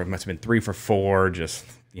day before. It must have been 3 for 4, just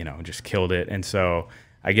killed it. And so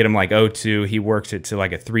I get him like 0-2. He works it to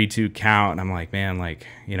like a 3-2 count. And I'm like, man, like,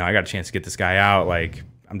 I got a chance to get this guy out. Like,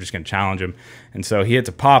 I'm just going to challenge him. And so he hits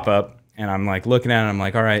a pop-up, and I'm like looking at it. I'm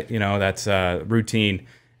like, all right, that's routine.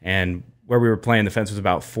 And where we were playing, the fence was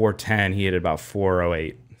about 410. He hit it about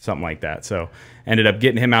 408, something like that. So ended up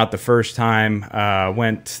getting him out the first time.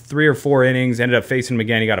 Went 3 or 4 innings. Ended up facing him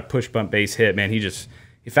again. He got a push bunt base hit. Man,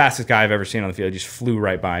 the fastest guy I've ever seen on the field. He just flew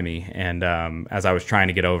right by me. And as I was trying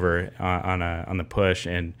to get over on the push,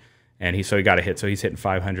 and he got a hit. So he's hitting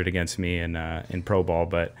 500 against me in pro ball.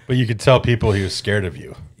 But you could tell people he was scared of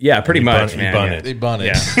you. Yeah, pretty much, man. They bunted.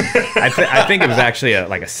 Yeah. I think it was actually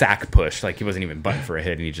like a sack push. Like, he wasn't even bunting for a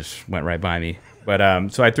hit, and he just went right by me.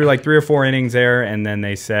 But so I threw like 3 or 4 innings there, and then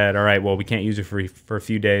they said, all right, well, we can't use it for a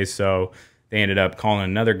few days. So they ended up calling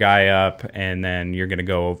another guy up, and then you're going to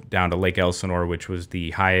go down to Lake Elsinore, which was the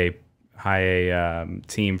high A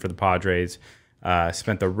team for the Padres.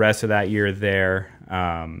 Spent the rest of that year there.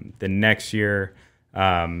 The next year,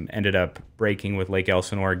 ended up breaking with Lake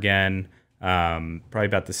Elsinore again. Probably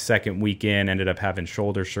about the second weekend, ended up having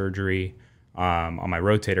shoulder surgery on my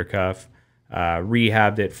rotator cuff.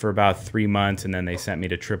 Rehabbed it for about 3 months, and then they sent me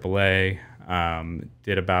to AAA.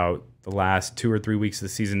 Did about the last 2 or 3 weeks of the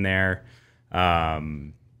season there.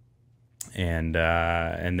 And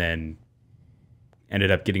then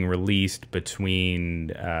ended up getting released between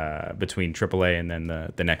AAA and then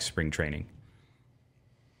the next spring training.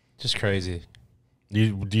 Just crazy.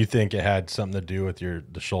 Do you think it had something to do with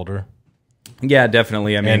the shoulder? Yeah,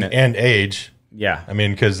 definitely. I mean, and age. Yeah, I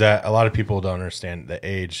mean, because a lot of people don't understand the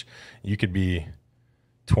age. You could be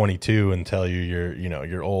 22 and tell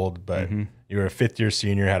you're old, but you're a 5th-year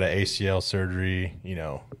senior, had an ACL surgery.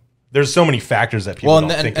 There's so many factors that people don't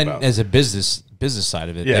think about. And as a business side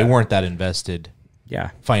of it, they weren't that invested,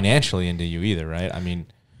 financially into you either, right?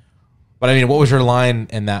 But what was your line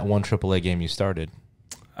in that one AAA game you started?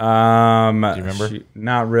 Do you remember?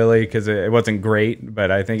 Not really, because it wasn't great, but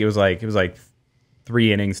I think it was like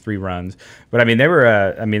 3 innings, 3 runs. But they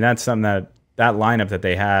were. That's something that lineup that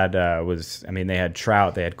they had was. They had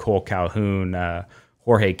Trout, they had Cole Calhoun,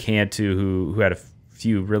 Jorge Cantu, who had a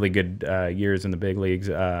few really good years in the big leagues.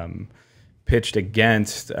 Pitched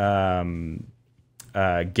against Garrett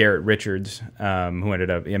Richards, who ended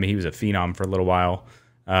up. He was a phenom for a little while,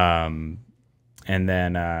 and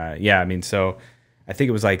then so I think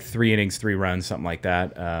it was like 3 innings, 3 runs, something like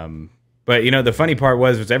that. But the funny part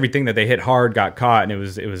was everything that they hit hard got caught, and it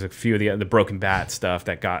was a few of the broken bat stuff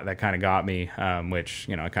that kind of got me, which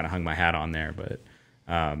I kind of hung my hat on there. But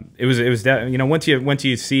it was once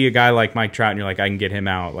you see a guy like Mike Trout and you're like, I can get him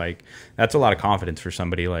out, like, that's a lot of confidence for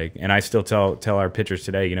somebody. Like, and I still tell our pitchers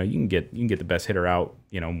today, you can get the best hitter out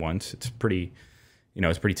once. It's pretty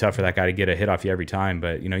tough for that guy to get a hit off you every time,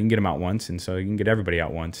 but you can get him out once, and so you can get everybody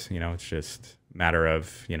out once. It's just a matter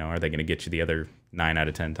of are they going to get you the other 9 out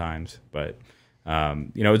of 10 times? But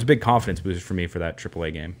it was a big confidence boost for me for that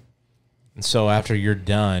AAA game. And so after you're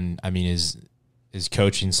done, is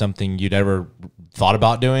coaching something you'd ever thought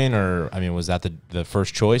about doing, or was that the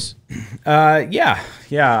first choice? Yeah.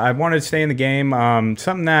 I wanted to stay in the game.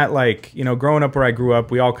 Something that, like, growing up where I grew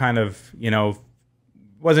up, we all kind of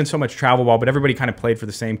wasn't so much travel ball, but everybody kind of played for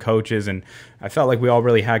the same coaches, and I felt like we all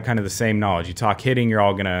really had kind of the same knowledge. You talk hitting, you're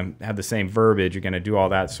all gonna have the same verbiage, you're gonna do all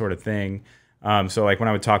that sort of thing. So like when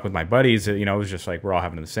I would talk with my buddies, it was just like we're all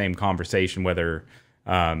having the same conversation, whether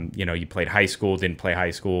you played high school, didn't play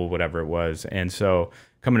high school, whatever it was. And so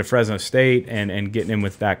coming to Fresno State and getting in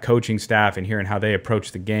with that coaching staff and hearing how they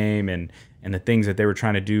approach the game and the things that they were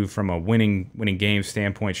trying to do from a winning game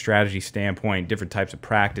standpoint, strategy standpoint, different types of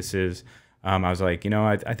practices. I was like,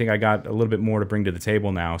 I think I got a little bit more to bring to the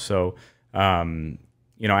table now. So,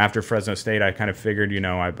 after Fresno State, I kind of figured,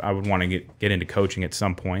 I would want to get into coaching at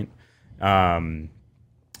some point. And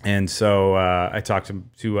so I talked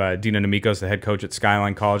to Dino Namikos, the head coach at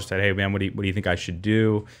Skyline College, said, hey, man, what do you think I should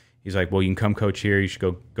do? He's like, well, you can come coach here. You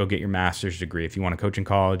should go get your master's degree. If you want to coach in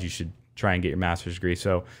college, you should try and get your master's degree.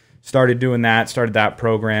 So started doing that, started that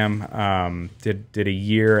program, did a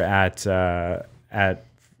year at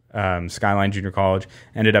Skyline Junior College,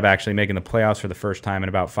 ended up actually making the playoffs for the first time in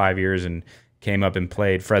about 5 years, and came up and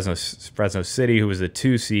played Fresno City, who was the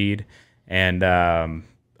 2 seed, and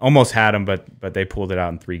almost had them, but they pulled it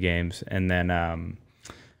out in 3 games. And then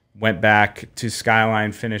went back to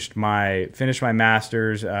Skyline, finished my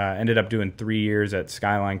master's, ended up doing 3 years at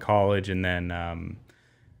Skyline College, and then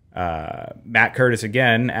Matt Curtis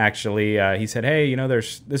again, actually, he said, hey, you know,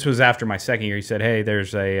 this was after my second year. He said, hey,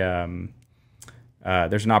 there's an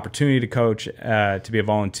opportunity to coach, to be a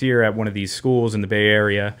volunteer at one of these schools in the Bay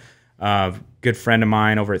Area. Good friend of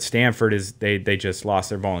mine over at Stanford they just lost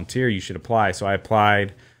their volunteer. You should apply. So I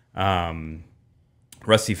applied.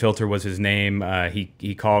 Rusty Filter was his name.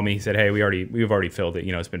 He called me. He said, hey, we've already filled it.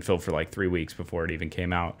 You know, it's been filled for like 3 weeks before it even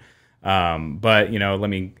came out. But you know,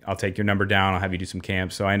 I'll take your number down. I'll have you do some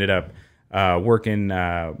camps. So I ended up working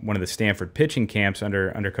one of the Stanford pitching camps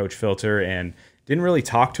under Coach Filter, and didn't really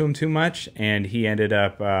talk to him too much. And he ended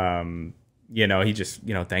up, you know, he just,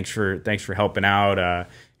 you know, thanks for helping out.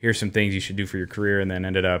 Here's some things you should do for your career. And then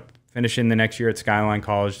ended up finishing the next year at Skyline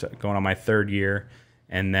College, going on my 3rd year.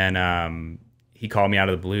 And then he called me out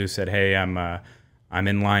of the blue, said, hey, I'm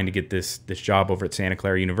in line to get this job over at Santa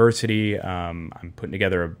Clara University. I'm putting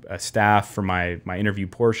together a staff for my interview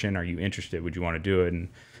portion. Are you interested? Would you want to do it? And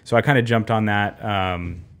so I kind of jumped on that.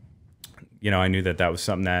 You know, I knew that was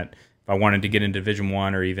something that if I wanted to get into Division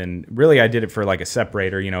I, or even really I did it for like a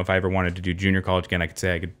separator. You know, if I ever wanted to do junior college again, I could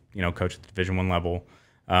say I could, you know, coach at the Division I level.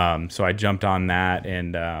 So I jumped on that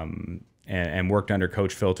and worked under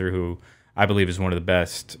Coach Filter, who I believe is one of the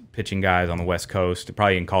best pitching guys on the West Coast,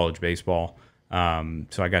 probably in college baseball.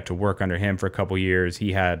 So I got to work under him for a couple years.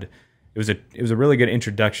 It was a really good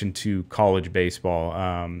introduction to college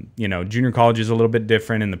baseball. You know, junior college is a little bit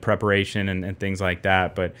different in the preparation and things like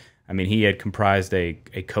that. But I mean, he had comprised a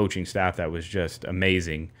coaching staff that was just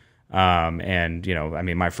amazing. And you know, I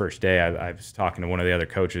mean, my first day, I was talking to one of the other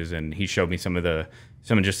coaches, and he showed me some of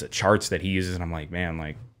just the charts that he uses, and I'm like, man,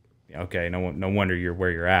 like, okay, no wonder you're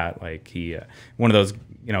where you're at. Like one of those,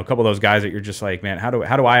 you know, a couple of those guys that you're just like, man, how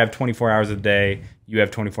do I have 24 hours a day? You have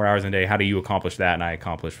 24 hours a day. How do you accomplish that? And I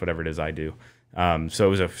accomplish whatever it is I do. So it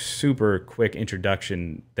was a super quick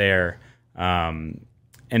introduction there.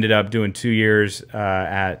 Ended up doing 2 years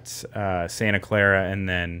at Santa Clara, and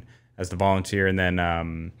then as the volunteer, and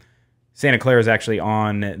then Santa Clara is actually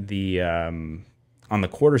on the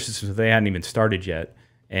quarter system, so they hadn't even started yet.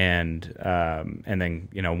 And then,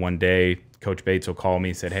 you know, one day Coach Bates will call me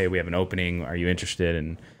and said, hey, we have an opening. Are you interested?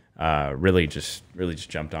 And really just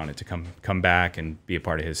jumped on it to come back and be a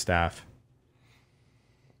part of his staff.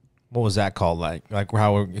 What was that called like? Like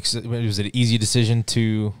how was it an easy decision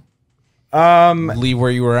to leave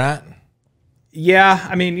where you were at? Yeah,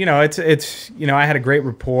 I mean, you know, it's you know, I had a great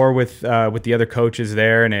rapport with the other coaches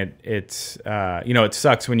there, and it's you know, it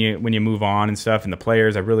sucks when you move on and stuff. And the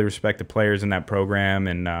players, I really respect the players in that program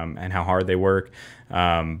and how hard they work.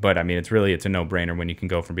 But I mean, it's a no-brainer when you can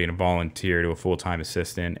go from being a volunteer to a full-time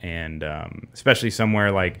assistant, and especially somewhere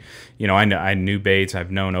like, you know, I knew Bates,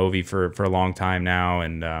 I've known Ovi for a long time now,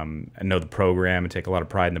 and I know the program and take a lot of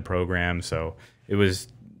pride in the program. So it was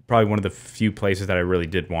probably one of the few places that I really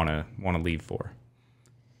did want to leave for.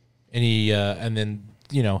 And then,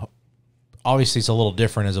 you know, obviously it's a little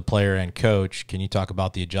different as a player and coach. Can you talk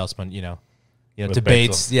about the adjustment, you know,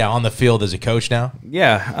 debates, on the field as a coach now?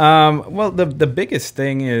 Yeah. Well, the biggest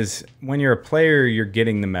thing is when you're a player, you're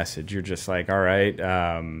getting the message. You're just like, all right,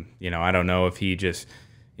 you know, I don't know if he just,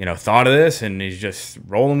 you know, thought of this and he's just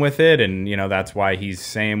rolling with it. And, you know, that's why he's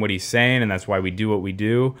saying what he's saying, and that's why we do what we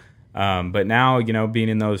do. But now, you know, being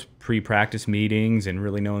in those pre-practice meetings and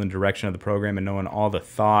really knowing the direction of the program and knowing all the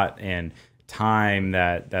thought and time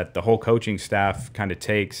that the whole coaching staff kind of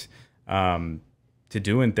takes to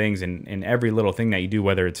doing things in every little thing that you do,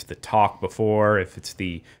 whether it's the talk before, if it's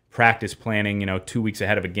the practice planning, you know, 2 weeks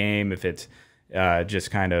ahead of a game, if it's just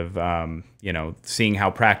kind of, you know, seeing how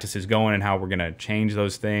practice is going and how we're going to change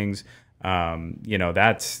those things. You know,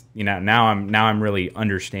 that's, you know, now I'm really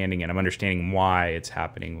understanding it. I'm understanding why it's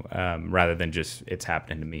happening, rather than just it's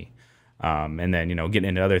happening to me. And then, you know, getting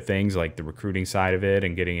into other things like the recruiting side of it,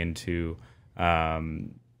 and getting into,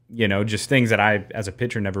 you know, just things that I, as a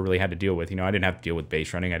pitcher, never really had to deal with. You know, I didn't have to deal with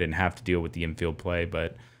base running. I didn't have to deal with the infield play,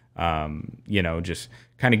 but, you know, just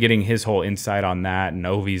kind of getting his whole insight on that, and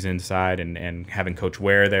Ovi's insight, and having Coach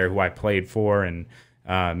Ware there, who I played for, and,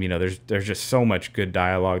 you know, there's just so much good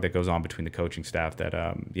dialogue that goes on between the coaching staff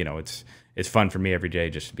that, you know, it's fun for me every day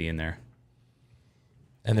just to be in there.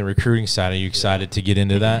 And the recruiting side, are you excited to get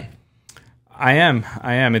into that? I am.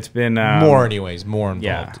 It's been more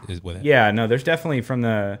involved with it. Yeah, no, there's definitely from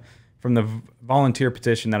the volunteer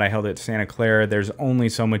petition that I held at Santa Clara, there's only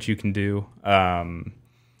so much you can do.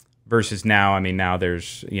 Versus now, I mean, now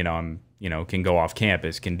there's, you know, I'm, you know, can go off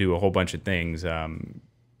campus, can do a whole bunch of things.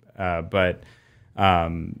 But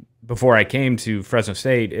Before I came to Fresno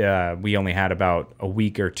State, we only had about a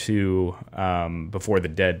week or two before the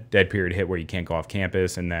dead period hit where you can't go off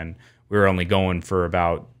campus, and then we were only going for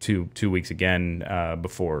about two weeks again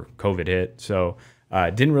before COVID hit. So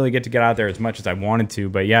didn't really get to get out there as much as I wanted to.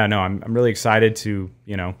 But yeah, no, I'm really excited to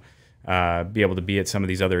be able to be at some of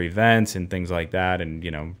these other events and things like that, and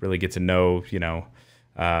really get to know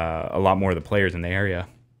a lot more of the players in the area.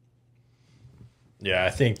 Yeah,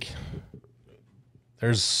 I think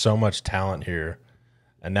there's so much talent here,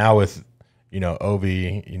 and now with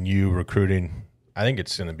Ovi and you recruiting, I think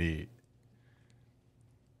it's going to be.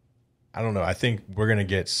 I don't know. I think we're going to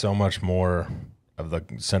get so much more of the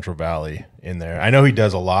Central Valley in there. I know he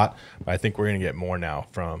does a lot, but I think we're going to get more now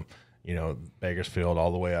from Bakersfield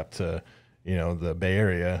all the way up to the Bay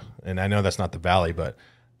Area. And I know that's not the Valley, but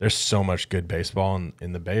there's so much good baseball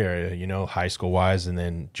in the Bay Area, high school wise, and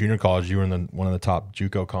then junior college. You were in one of the top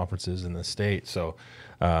JUCO conferences in the state. So,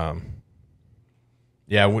 yeah,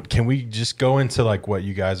 can we just go into like what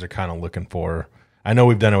you guys are kind of looking for? I know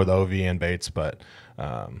we've done it with Ovi and Bates, but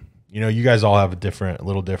you guys all have a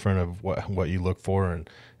little different of what you look for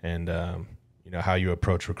and how you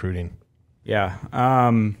approach recruiting. Yeah.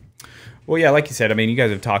 Well, yeah, like you said, I mean, you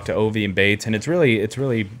guys have talked to Ovi and Bates, and it's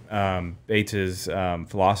really Bates's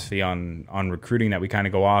philosophy on recruiting that we kind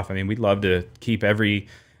of go off. I mean, we'd love to keep every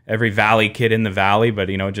Valley kid in the Valley, but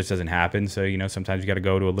it just doesn't happen. So sometimes you got to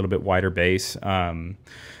go to a little bit wider base. One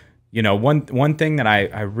thing that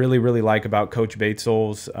I really like about Coach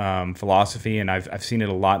Bates's philosophy, and I've seen it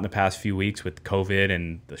a lot in the past few weeks with COVID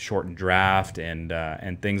and the shortened draft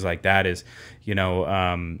and things like that, is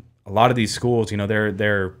a lot of these schools,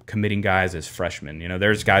 they're committing guys as freshmen.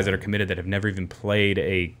 There's guys that are committed that have never even played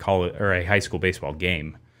a college or a high school baseball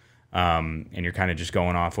game, and you're kind of just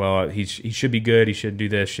going off. Well, he should be good. He should do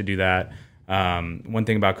this. Should do that. One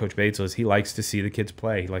thing about Coach Bates is he likes to see the kids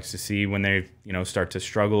play. He likes to see when they start to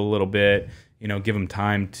struggle a little bit. Give them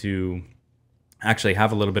time to actually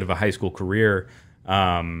have a little bit of a high school career,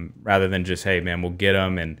 rather than just, hey man, we'll get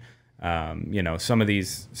them. And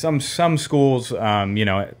some schools, a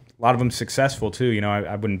lot of them successful too.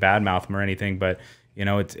 I wouldn't badmouth them or anything, but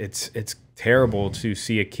it's terrible to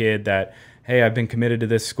see a kid that, hey, I've been committed to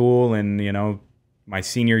this school, and my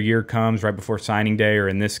senior year comes right before signing day, or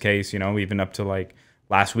in this case, even up to like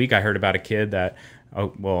last week, I heard about a kid that,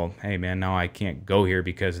 oh well, hey man, now I can't go here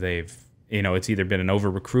because they've it's either been an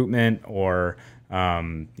over recruitment or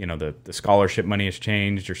the scholarship money has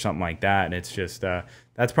changed or something like that. And it's just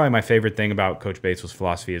that's probably my favorite thing about Coach Bates's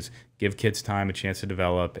philosophy is give kids time, a chance to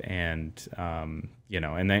develop, and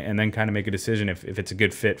and then kind of make a decision if it's a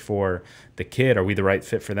good fit for the kid. Are we the right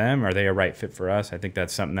fit for them? Are they a right fit for us? I think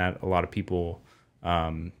that's something that a lot of people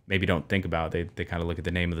maybe don't think about. They kind of look at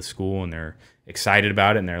the name of the school and they're excited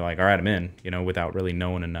about it and they're like, all right, I'm in, without really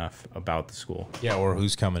knowing enough about the school. Yeah, or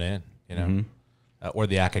who's coming in, or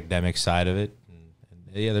the academic side of it.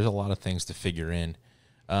 Yeah, there's a lot of things to figure in.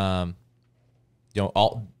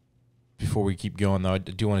 Before we keep going, though, I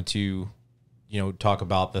do want to, talk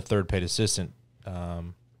about the third paid assistant.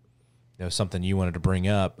 Something you wanted to bring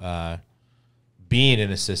up, being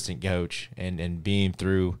an assistant coach and being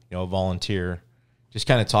through, a volunteer. Just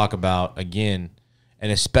kind of talk about, again,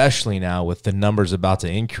 and especially now with the numbers about to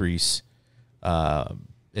increase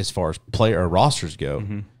as far as player or rosters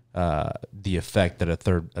go, the effect that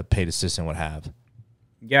a paid assistant would have.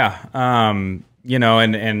 Yeah, and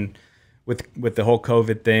with the whole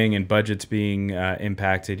COVID thing and budgets being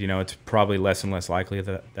impacted, it's probably less and less likely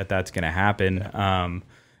that that's going to happen.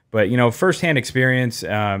 But firsthand experience,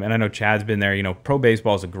 and I know Chad's been there. Pro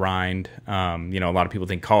baseball is a grind. A lot of people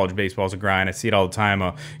think college baseball is a grind. I see it all the time.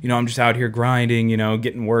 I'm just out here grinding.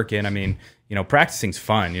 Getting work in. I mean, practicing's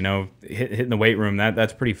fun. Hitting the weight room,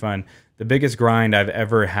 that's pretty fun. The biggest grind I've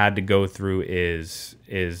ever had to go through is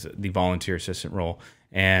the volunteer assistant role.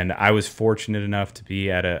 And I was fortunate enough to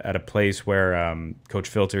be at a place where Coach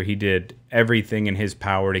Filter, he did everything in his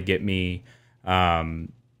power to get me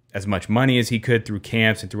as much money as he could through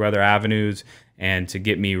camps and through other avenues, and to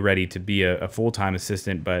get me ready to be a full-time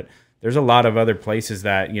assistant. But there's a lot of other places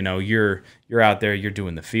that you're out there, you're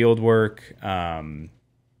doing the field work.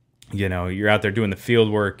 You're out there doing the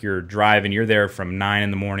field work. You're driving. You're there from 9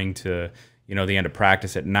 in the morning to the end of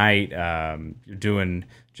practice at night. You're doing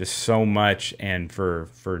just so much, and for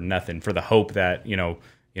nothing, for the hope that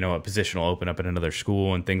a position will open up at another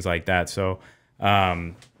school and things like that. So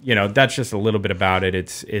that's just a little bit about it.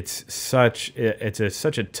 It's such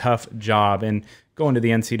a tough job, and going to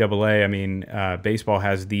the NCAA, I mean, baseball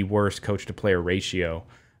has the worst coach to player ratio.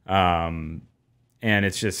 And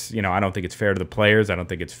it's just, I don't think it's fair to the players. I don't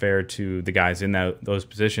think it's fair to the guys in those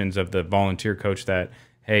positions of the volunteer coach that,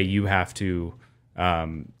 hey, you have to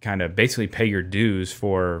kind of basically pay your dues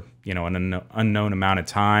for, an unknown amount of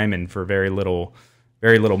time and for very little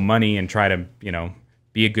money, and try to,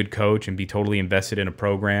 be a good coach and be totally invested in a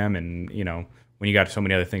program. And, when you got so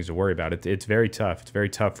many other things to worry about, it's very tough. It's a very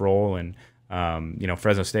tough role. And,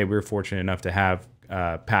 Fresno State, we were fortunate enough to have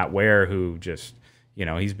Pat Ware, who just,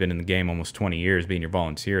 he's been in the game almost 20 years being your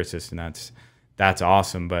volunteer assistant. That's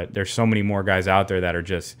awesome. But there's so many more guys out there that are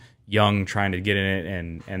just young, trying to get in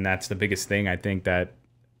it. And that's the biggest thing I think that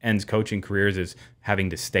ends coaching careers, is having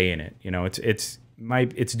to stay in it. It's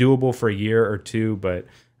doable for a year or two, but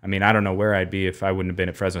I mean, I don't know where I'd be if I wouldn't have been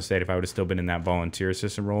at Fresno State, if I would have still been in that volunteer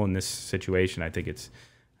assistant role in this situation. I think it's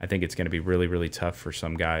going to be really, really tough for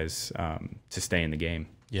some guys to stay in the game.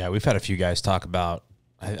 Yeah, we've had a few guys talk about,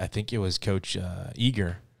 I think it was Coach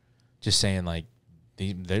Eager, just saying like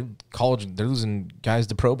they're losing guys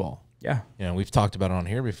to pro ball. Yeah. We've talked about it on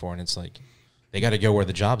here before, and it's like they got to go where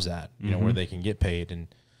the job's at, where they can get paid. And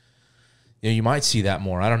you might see that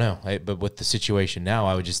more. I don't know. But with the situation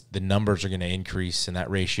now, the numbers are going to increase, and that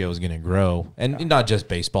ratio is going to grow. And not just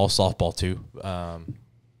baseball, softball too.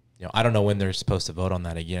 I don't know when they're supposed to vote on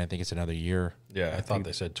that again. I think it's another year. Yeah, I thought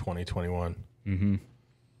they said 2021. Mm-hmm.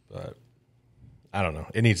 But I don't know.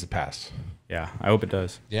 It needs to pass. Yeah, I hope it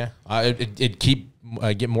does. Yeah, it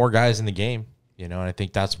get more guys in the game. And I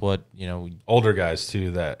think that's what older guys too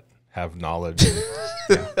that have knowledge.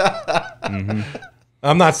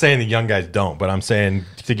 I'm not saying the young guys don't, but I'm saying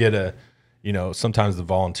to get sometimes the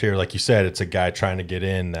volunteer, like you said, it's a guy trying to get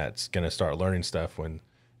in that's going to start learning stuff. When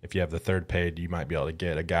if you have the third paid, you might be able to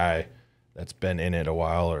get a guy that's been in it a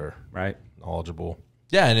while or knowledgeable.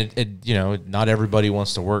 Yeah, and it not everybody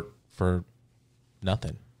wants to work for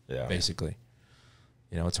nothing. Yeah, basically,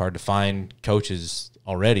 it's hard to find coaches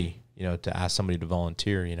already. To ask somebody to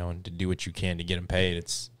volunteer, and to do what you can to get them paid.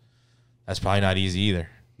 That's probably not easy either.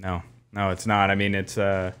 No, it's not. I mean, it's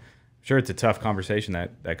sure it's a tough conversation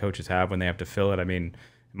that coaches have when they have to fill it. I mean, in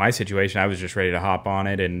my situation, I was just ready to hop on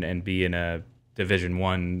it and be in a Division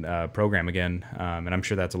I program again, and I'm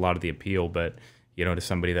sure that's a lot of the appeal. But to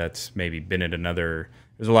somebody that's maybe been at there's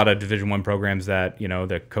a lot of Division I programs that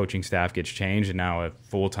the coaching staff gets changed, and now a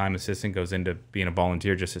full-time assistant goes into being a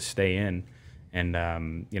volunteer just to stay in. And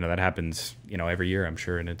that happens every year, I'm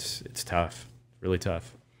sure, and it's tough, really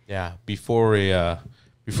tough. Yeah. Before we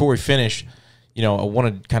finish, I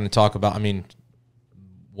want to kind of talk about,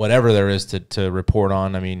 whatever there is to report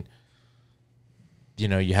on.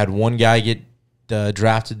 You had one guy get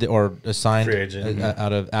drafted or assigned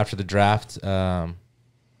after the draft. So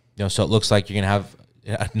it looks like you're gonna have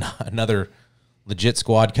another legit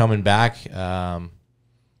squad coming back.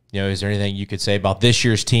 Is there anything you could say about this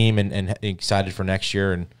year's team and excited for next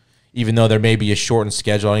year? And even though there may be a shortened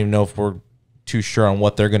schedule, I don't even know if we're too sure on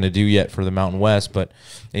what they're going to do yet for the Mountain West, but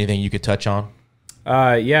anything you could touch on?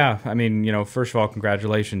 Yeah. First of all,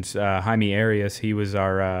 congratulations. Jaime Arias, he was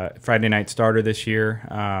our Friday night starter this year.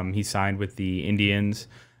 He signed with the Indians,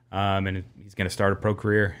 and he's going to start a pro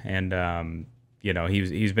career. And,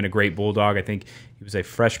 he's been a great Bulldog. I think he was a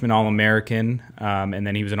freshman All-American, and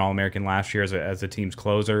then he was an All-American last year as the team's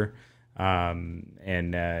closer.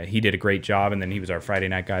 And he did a great job, and then he was our Friday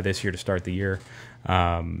night guy this year to start the year.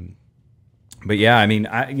 But yeah,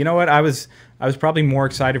 I was probably more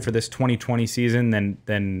excited for this 2020 season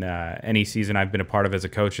than any season I've been a part of as a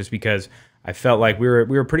coach, just because I felt like we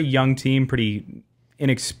were a pretty young team, pretty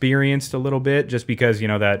inexperienced a little bit, just because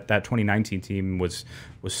that 2019 team was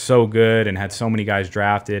so good and had so many guys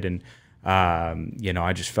drafted, and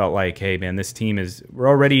I just felt like, hey man, this team we're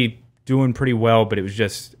already doing pretty well, but it was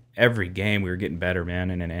just every game we were getting better,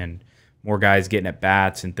 man, and more guys getting at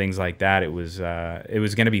bats and things like that. It was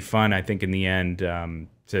going to be fun, I think, in the end,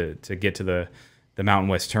 to get to the Mountain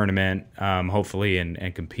West tournament, hopefully,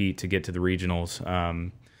 and compete to get to the regionals.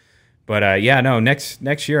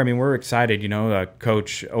 Next year, we're excited.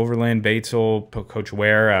 Coach Overland, Batesel, Coach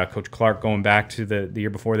Ware, Coach Clark going back to the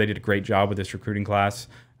year before. They did a great job with this recruiting class.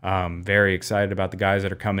 Very excited about the guys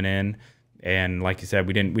that are coming in. And like you said,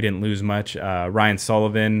 we didn't lose much. Ryan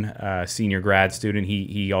Sullivan, senior grad student,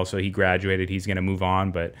 he graduated. He's going to move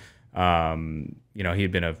on, but he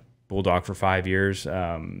had been a Bulldog for 5 years.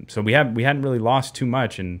 So we hadn't really lost too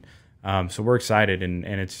much, and so we're excited. And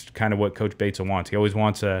it's kind of what Coach Batesel wants. He always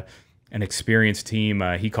wants an experienced team.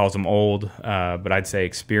 He calls them old, but I'd say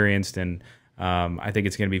experienced. And I think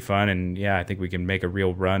it's going to be fun. And yeah, I think we can make a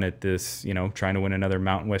real run at this. Trying to win another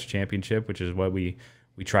Mountain West championship, which is what we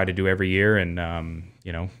try to do every year. And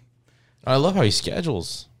I love how he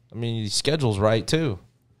schedules. He schedules right too.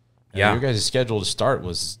 Yeah. Your guys' schedule to start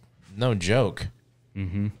was no joke.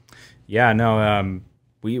 Yeah, no,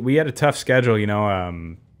 we had a tough schedule,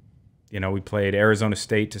 we played Arizona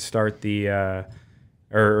State to start the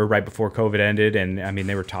or right before COVID ended, and I mean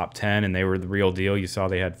they were top 10 and they were the real deal. You saw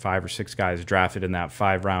they had 5 or 6 guys drafted in that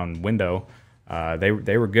 5-round window. They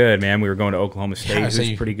were good, man. We were going to Oklahoma State,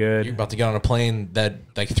 who's pretty good. You're about to get on a plane that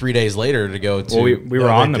like 3 days later to go to. Well, we were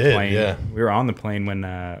on the plane. Yeah. We were on the plane when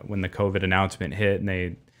the COVID announcement hit, and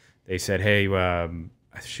they said, "Hey,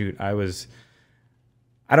 shoot,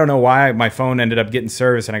 I don't know why my phone ended up getting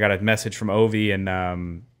service, and I got a message from Ovi,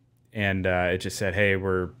 and it just said, hey,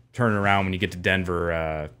 we're turning around when you get to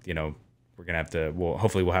Denver. We're gonna have to. Well,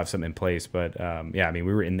 hopefully we'll have something in place. But yeah, I mean,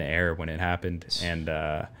 we were in the air when it happened, and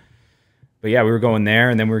but yeah, we were going there,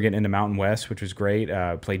 and then we were getting into Mountain West, which was great.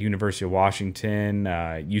 Played University of Washington,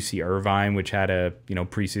 UC Irvine, which had a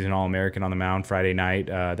preseason All-American on the mound Friday night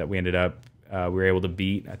that we ended up we were able to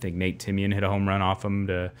beat. I think Nate Timian hit a home run off him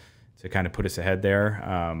to kind of put us ahead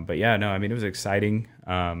there. But yeah, no, I mean, it was exciting.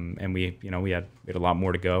 And we had a lot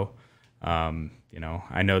more to go.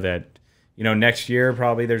 I know that, next year,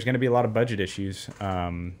 probably there's going to be a lot of budget issues,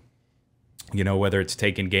 whether it's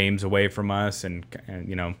taking games away from us and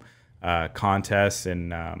contests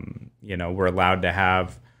and, we're allowed to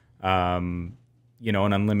have, an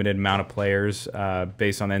unlimited amount of players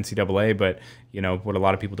based on the NCAA. But, what a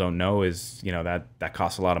lot of people don't know is, that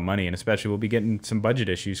costs a lot of money. And especially we'll be getting some budget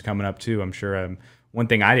issues coming up too. I'm sure one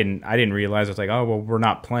thing I didn't realize, I was like, oh, well, we're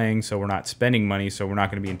not playing, so we're not spending money, so we're not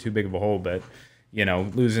going to be in too big of a hole. But,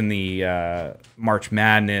 losing the March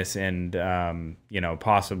Madness and,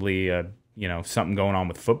 possibly, something going on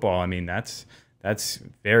with football, I mean, that's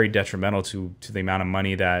very detrimental to the amount of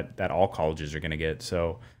money that all colleges are going to get.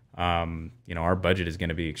 So, our budget is going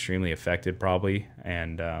to be extremely affected probably,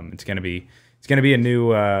 and it's going to be a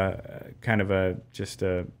new kind of a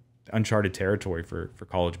uncharted territory for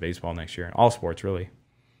college baseball next year, and all sports really.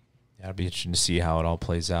 Yeah, it'll be interesting to see how it all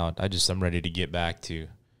plays out. I'm ready to get back to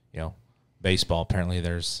baseball. Apparently,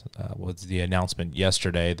 there's was the announcement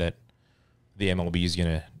yesterday that the MLB is going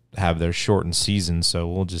to have their shortened season, so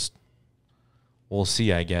we'll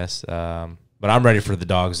see, I guess. But I'm ready for the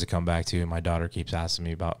Dogs to come back too. My daughter keeps asking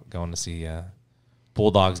me about going to see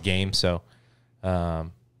Bulldogs game. So,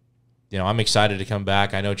 I'm excited to come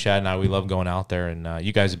back. I know Chad and I, we love going out there, and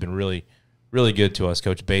you guys have been really, really good to us,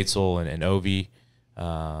 Coach Batesel and Ovi.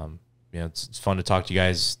 It's fun to talk to you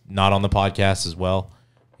guys not on the podcast as well.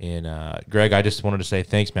 And Greg, I just wanted to say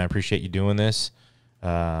thanks, man. I appreciate you doing this.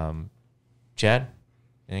 Chad,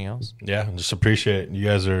 anything else? Yeah, just appreciate it. You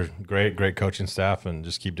guys are great coaching staff, and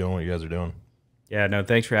just keep doing what you guys are doing. Yeah, no,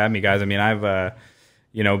 thanks for having me, guys. I mean, I've,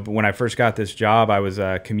 when I first got this job, I was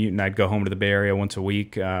commuting. I'd go home to the Bay Area once a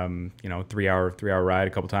week, 3-hour ride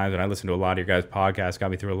a couple times. And I listened to a lot of your guys' podcasts,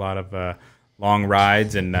 got me through a lot of long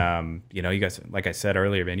rides. And, you guys, like I said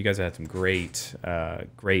earlier, man, you guys had some great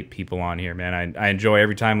people on here, man. I enjoy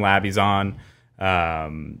every time Labby's on.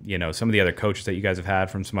 Some of the other coaches that you guys have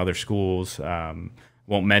had from some other schools,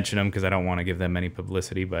 won't mention them because I don't want to give them any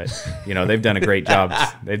publicity, but they've done a great job.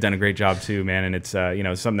 They've done a great job too, man. And it's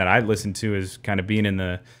something that I listen to is kind of being in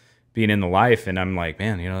the life, and I'm like,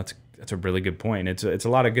 man, that's a really good point. It's a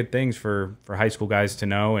lot of good things for high school guys to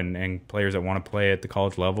know, and players that want to play at the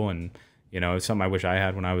college level, and it's something I wish I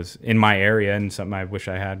had when I was in my area, and something I wish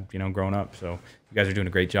I had growing up. So you guys are doing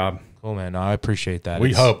a great job. Cool, man. No, I appreciate that.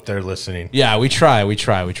 We hope they're listening. Yeah, we try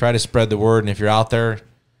to spread the word, and if you're out there,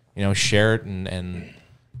 share it and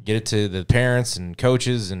get it to the parents and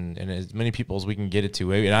coaches and as many people as we can get it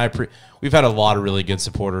to. And we've had a lot of really good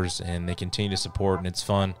supporters, and they continue to support, and it's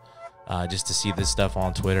fun just to see this stuff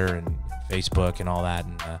on Twitter and Facebook and all that.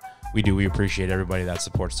 And we appreciate everybody that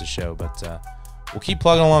supports the show. But we'll keep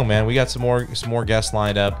plugging along, man. We got some more guests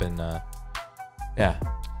lined up, and yeah,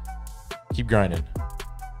 keep grinding.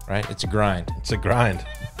 Right? It's a grind. It's a grind.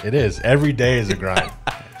 It is. Every day is a grind.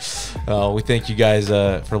 We thank you guys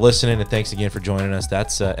for listening, and thanks again for joining us.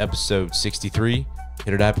 That's episode 63,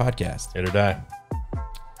 Hit or Die Podcast. Hit or Die.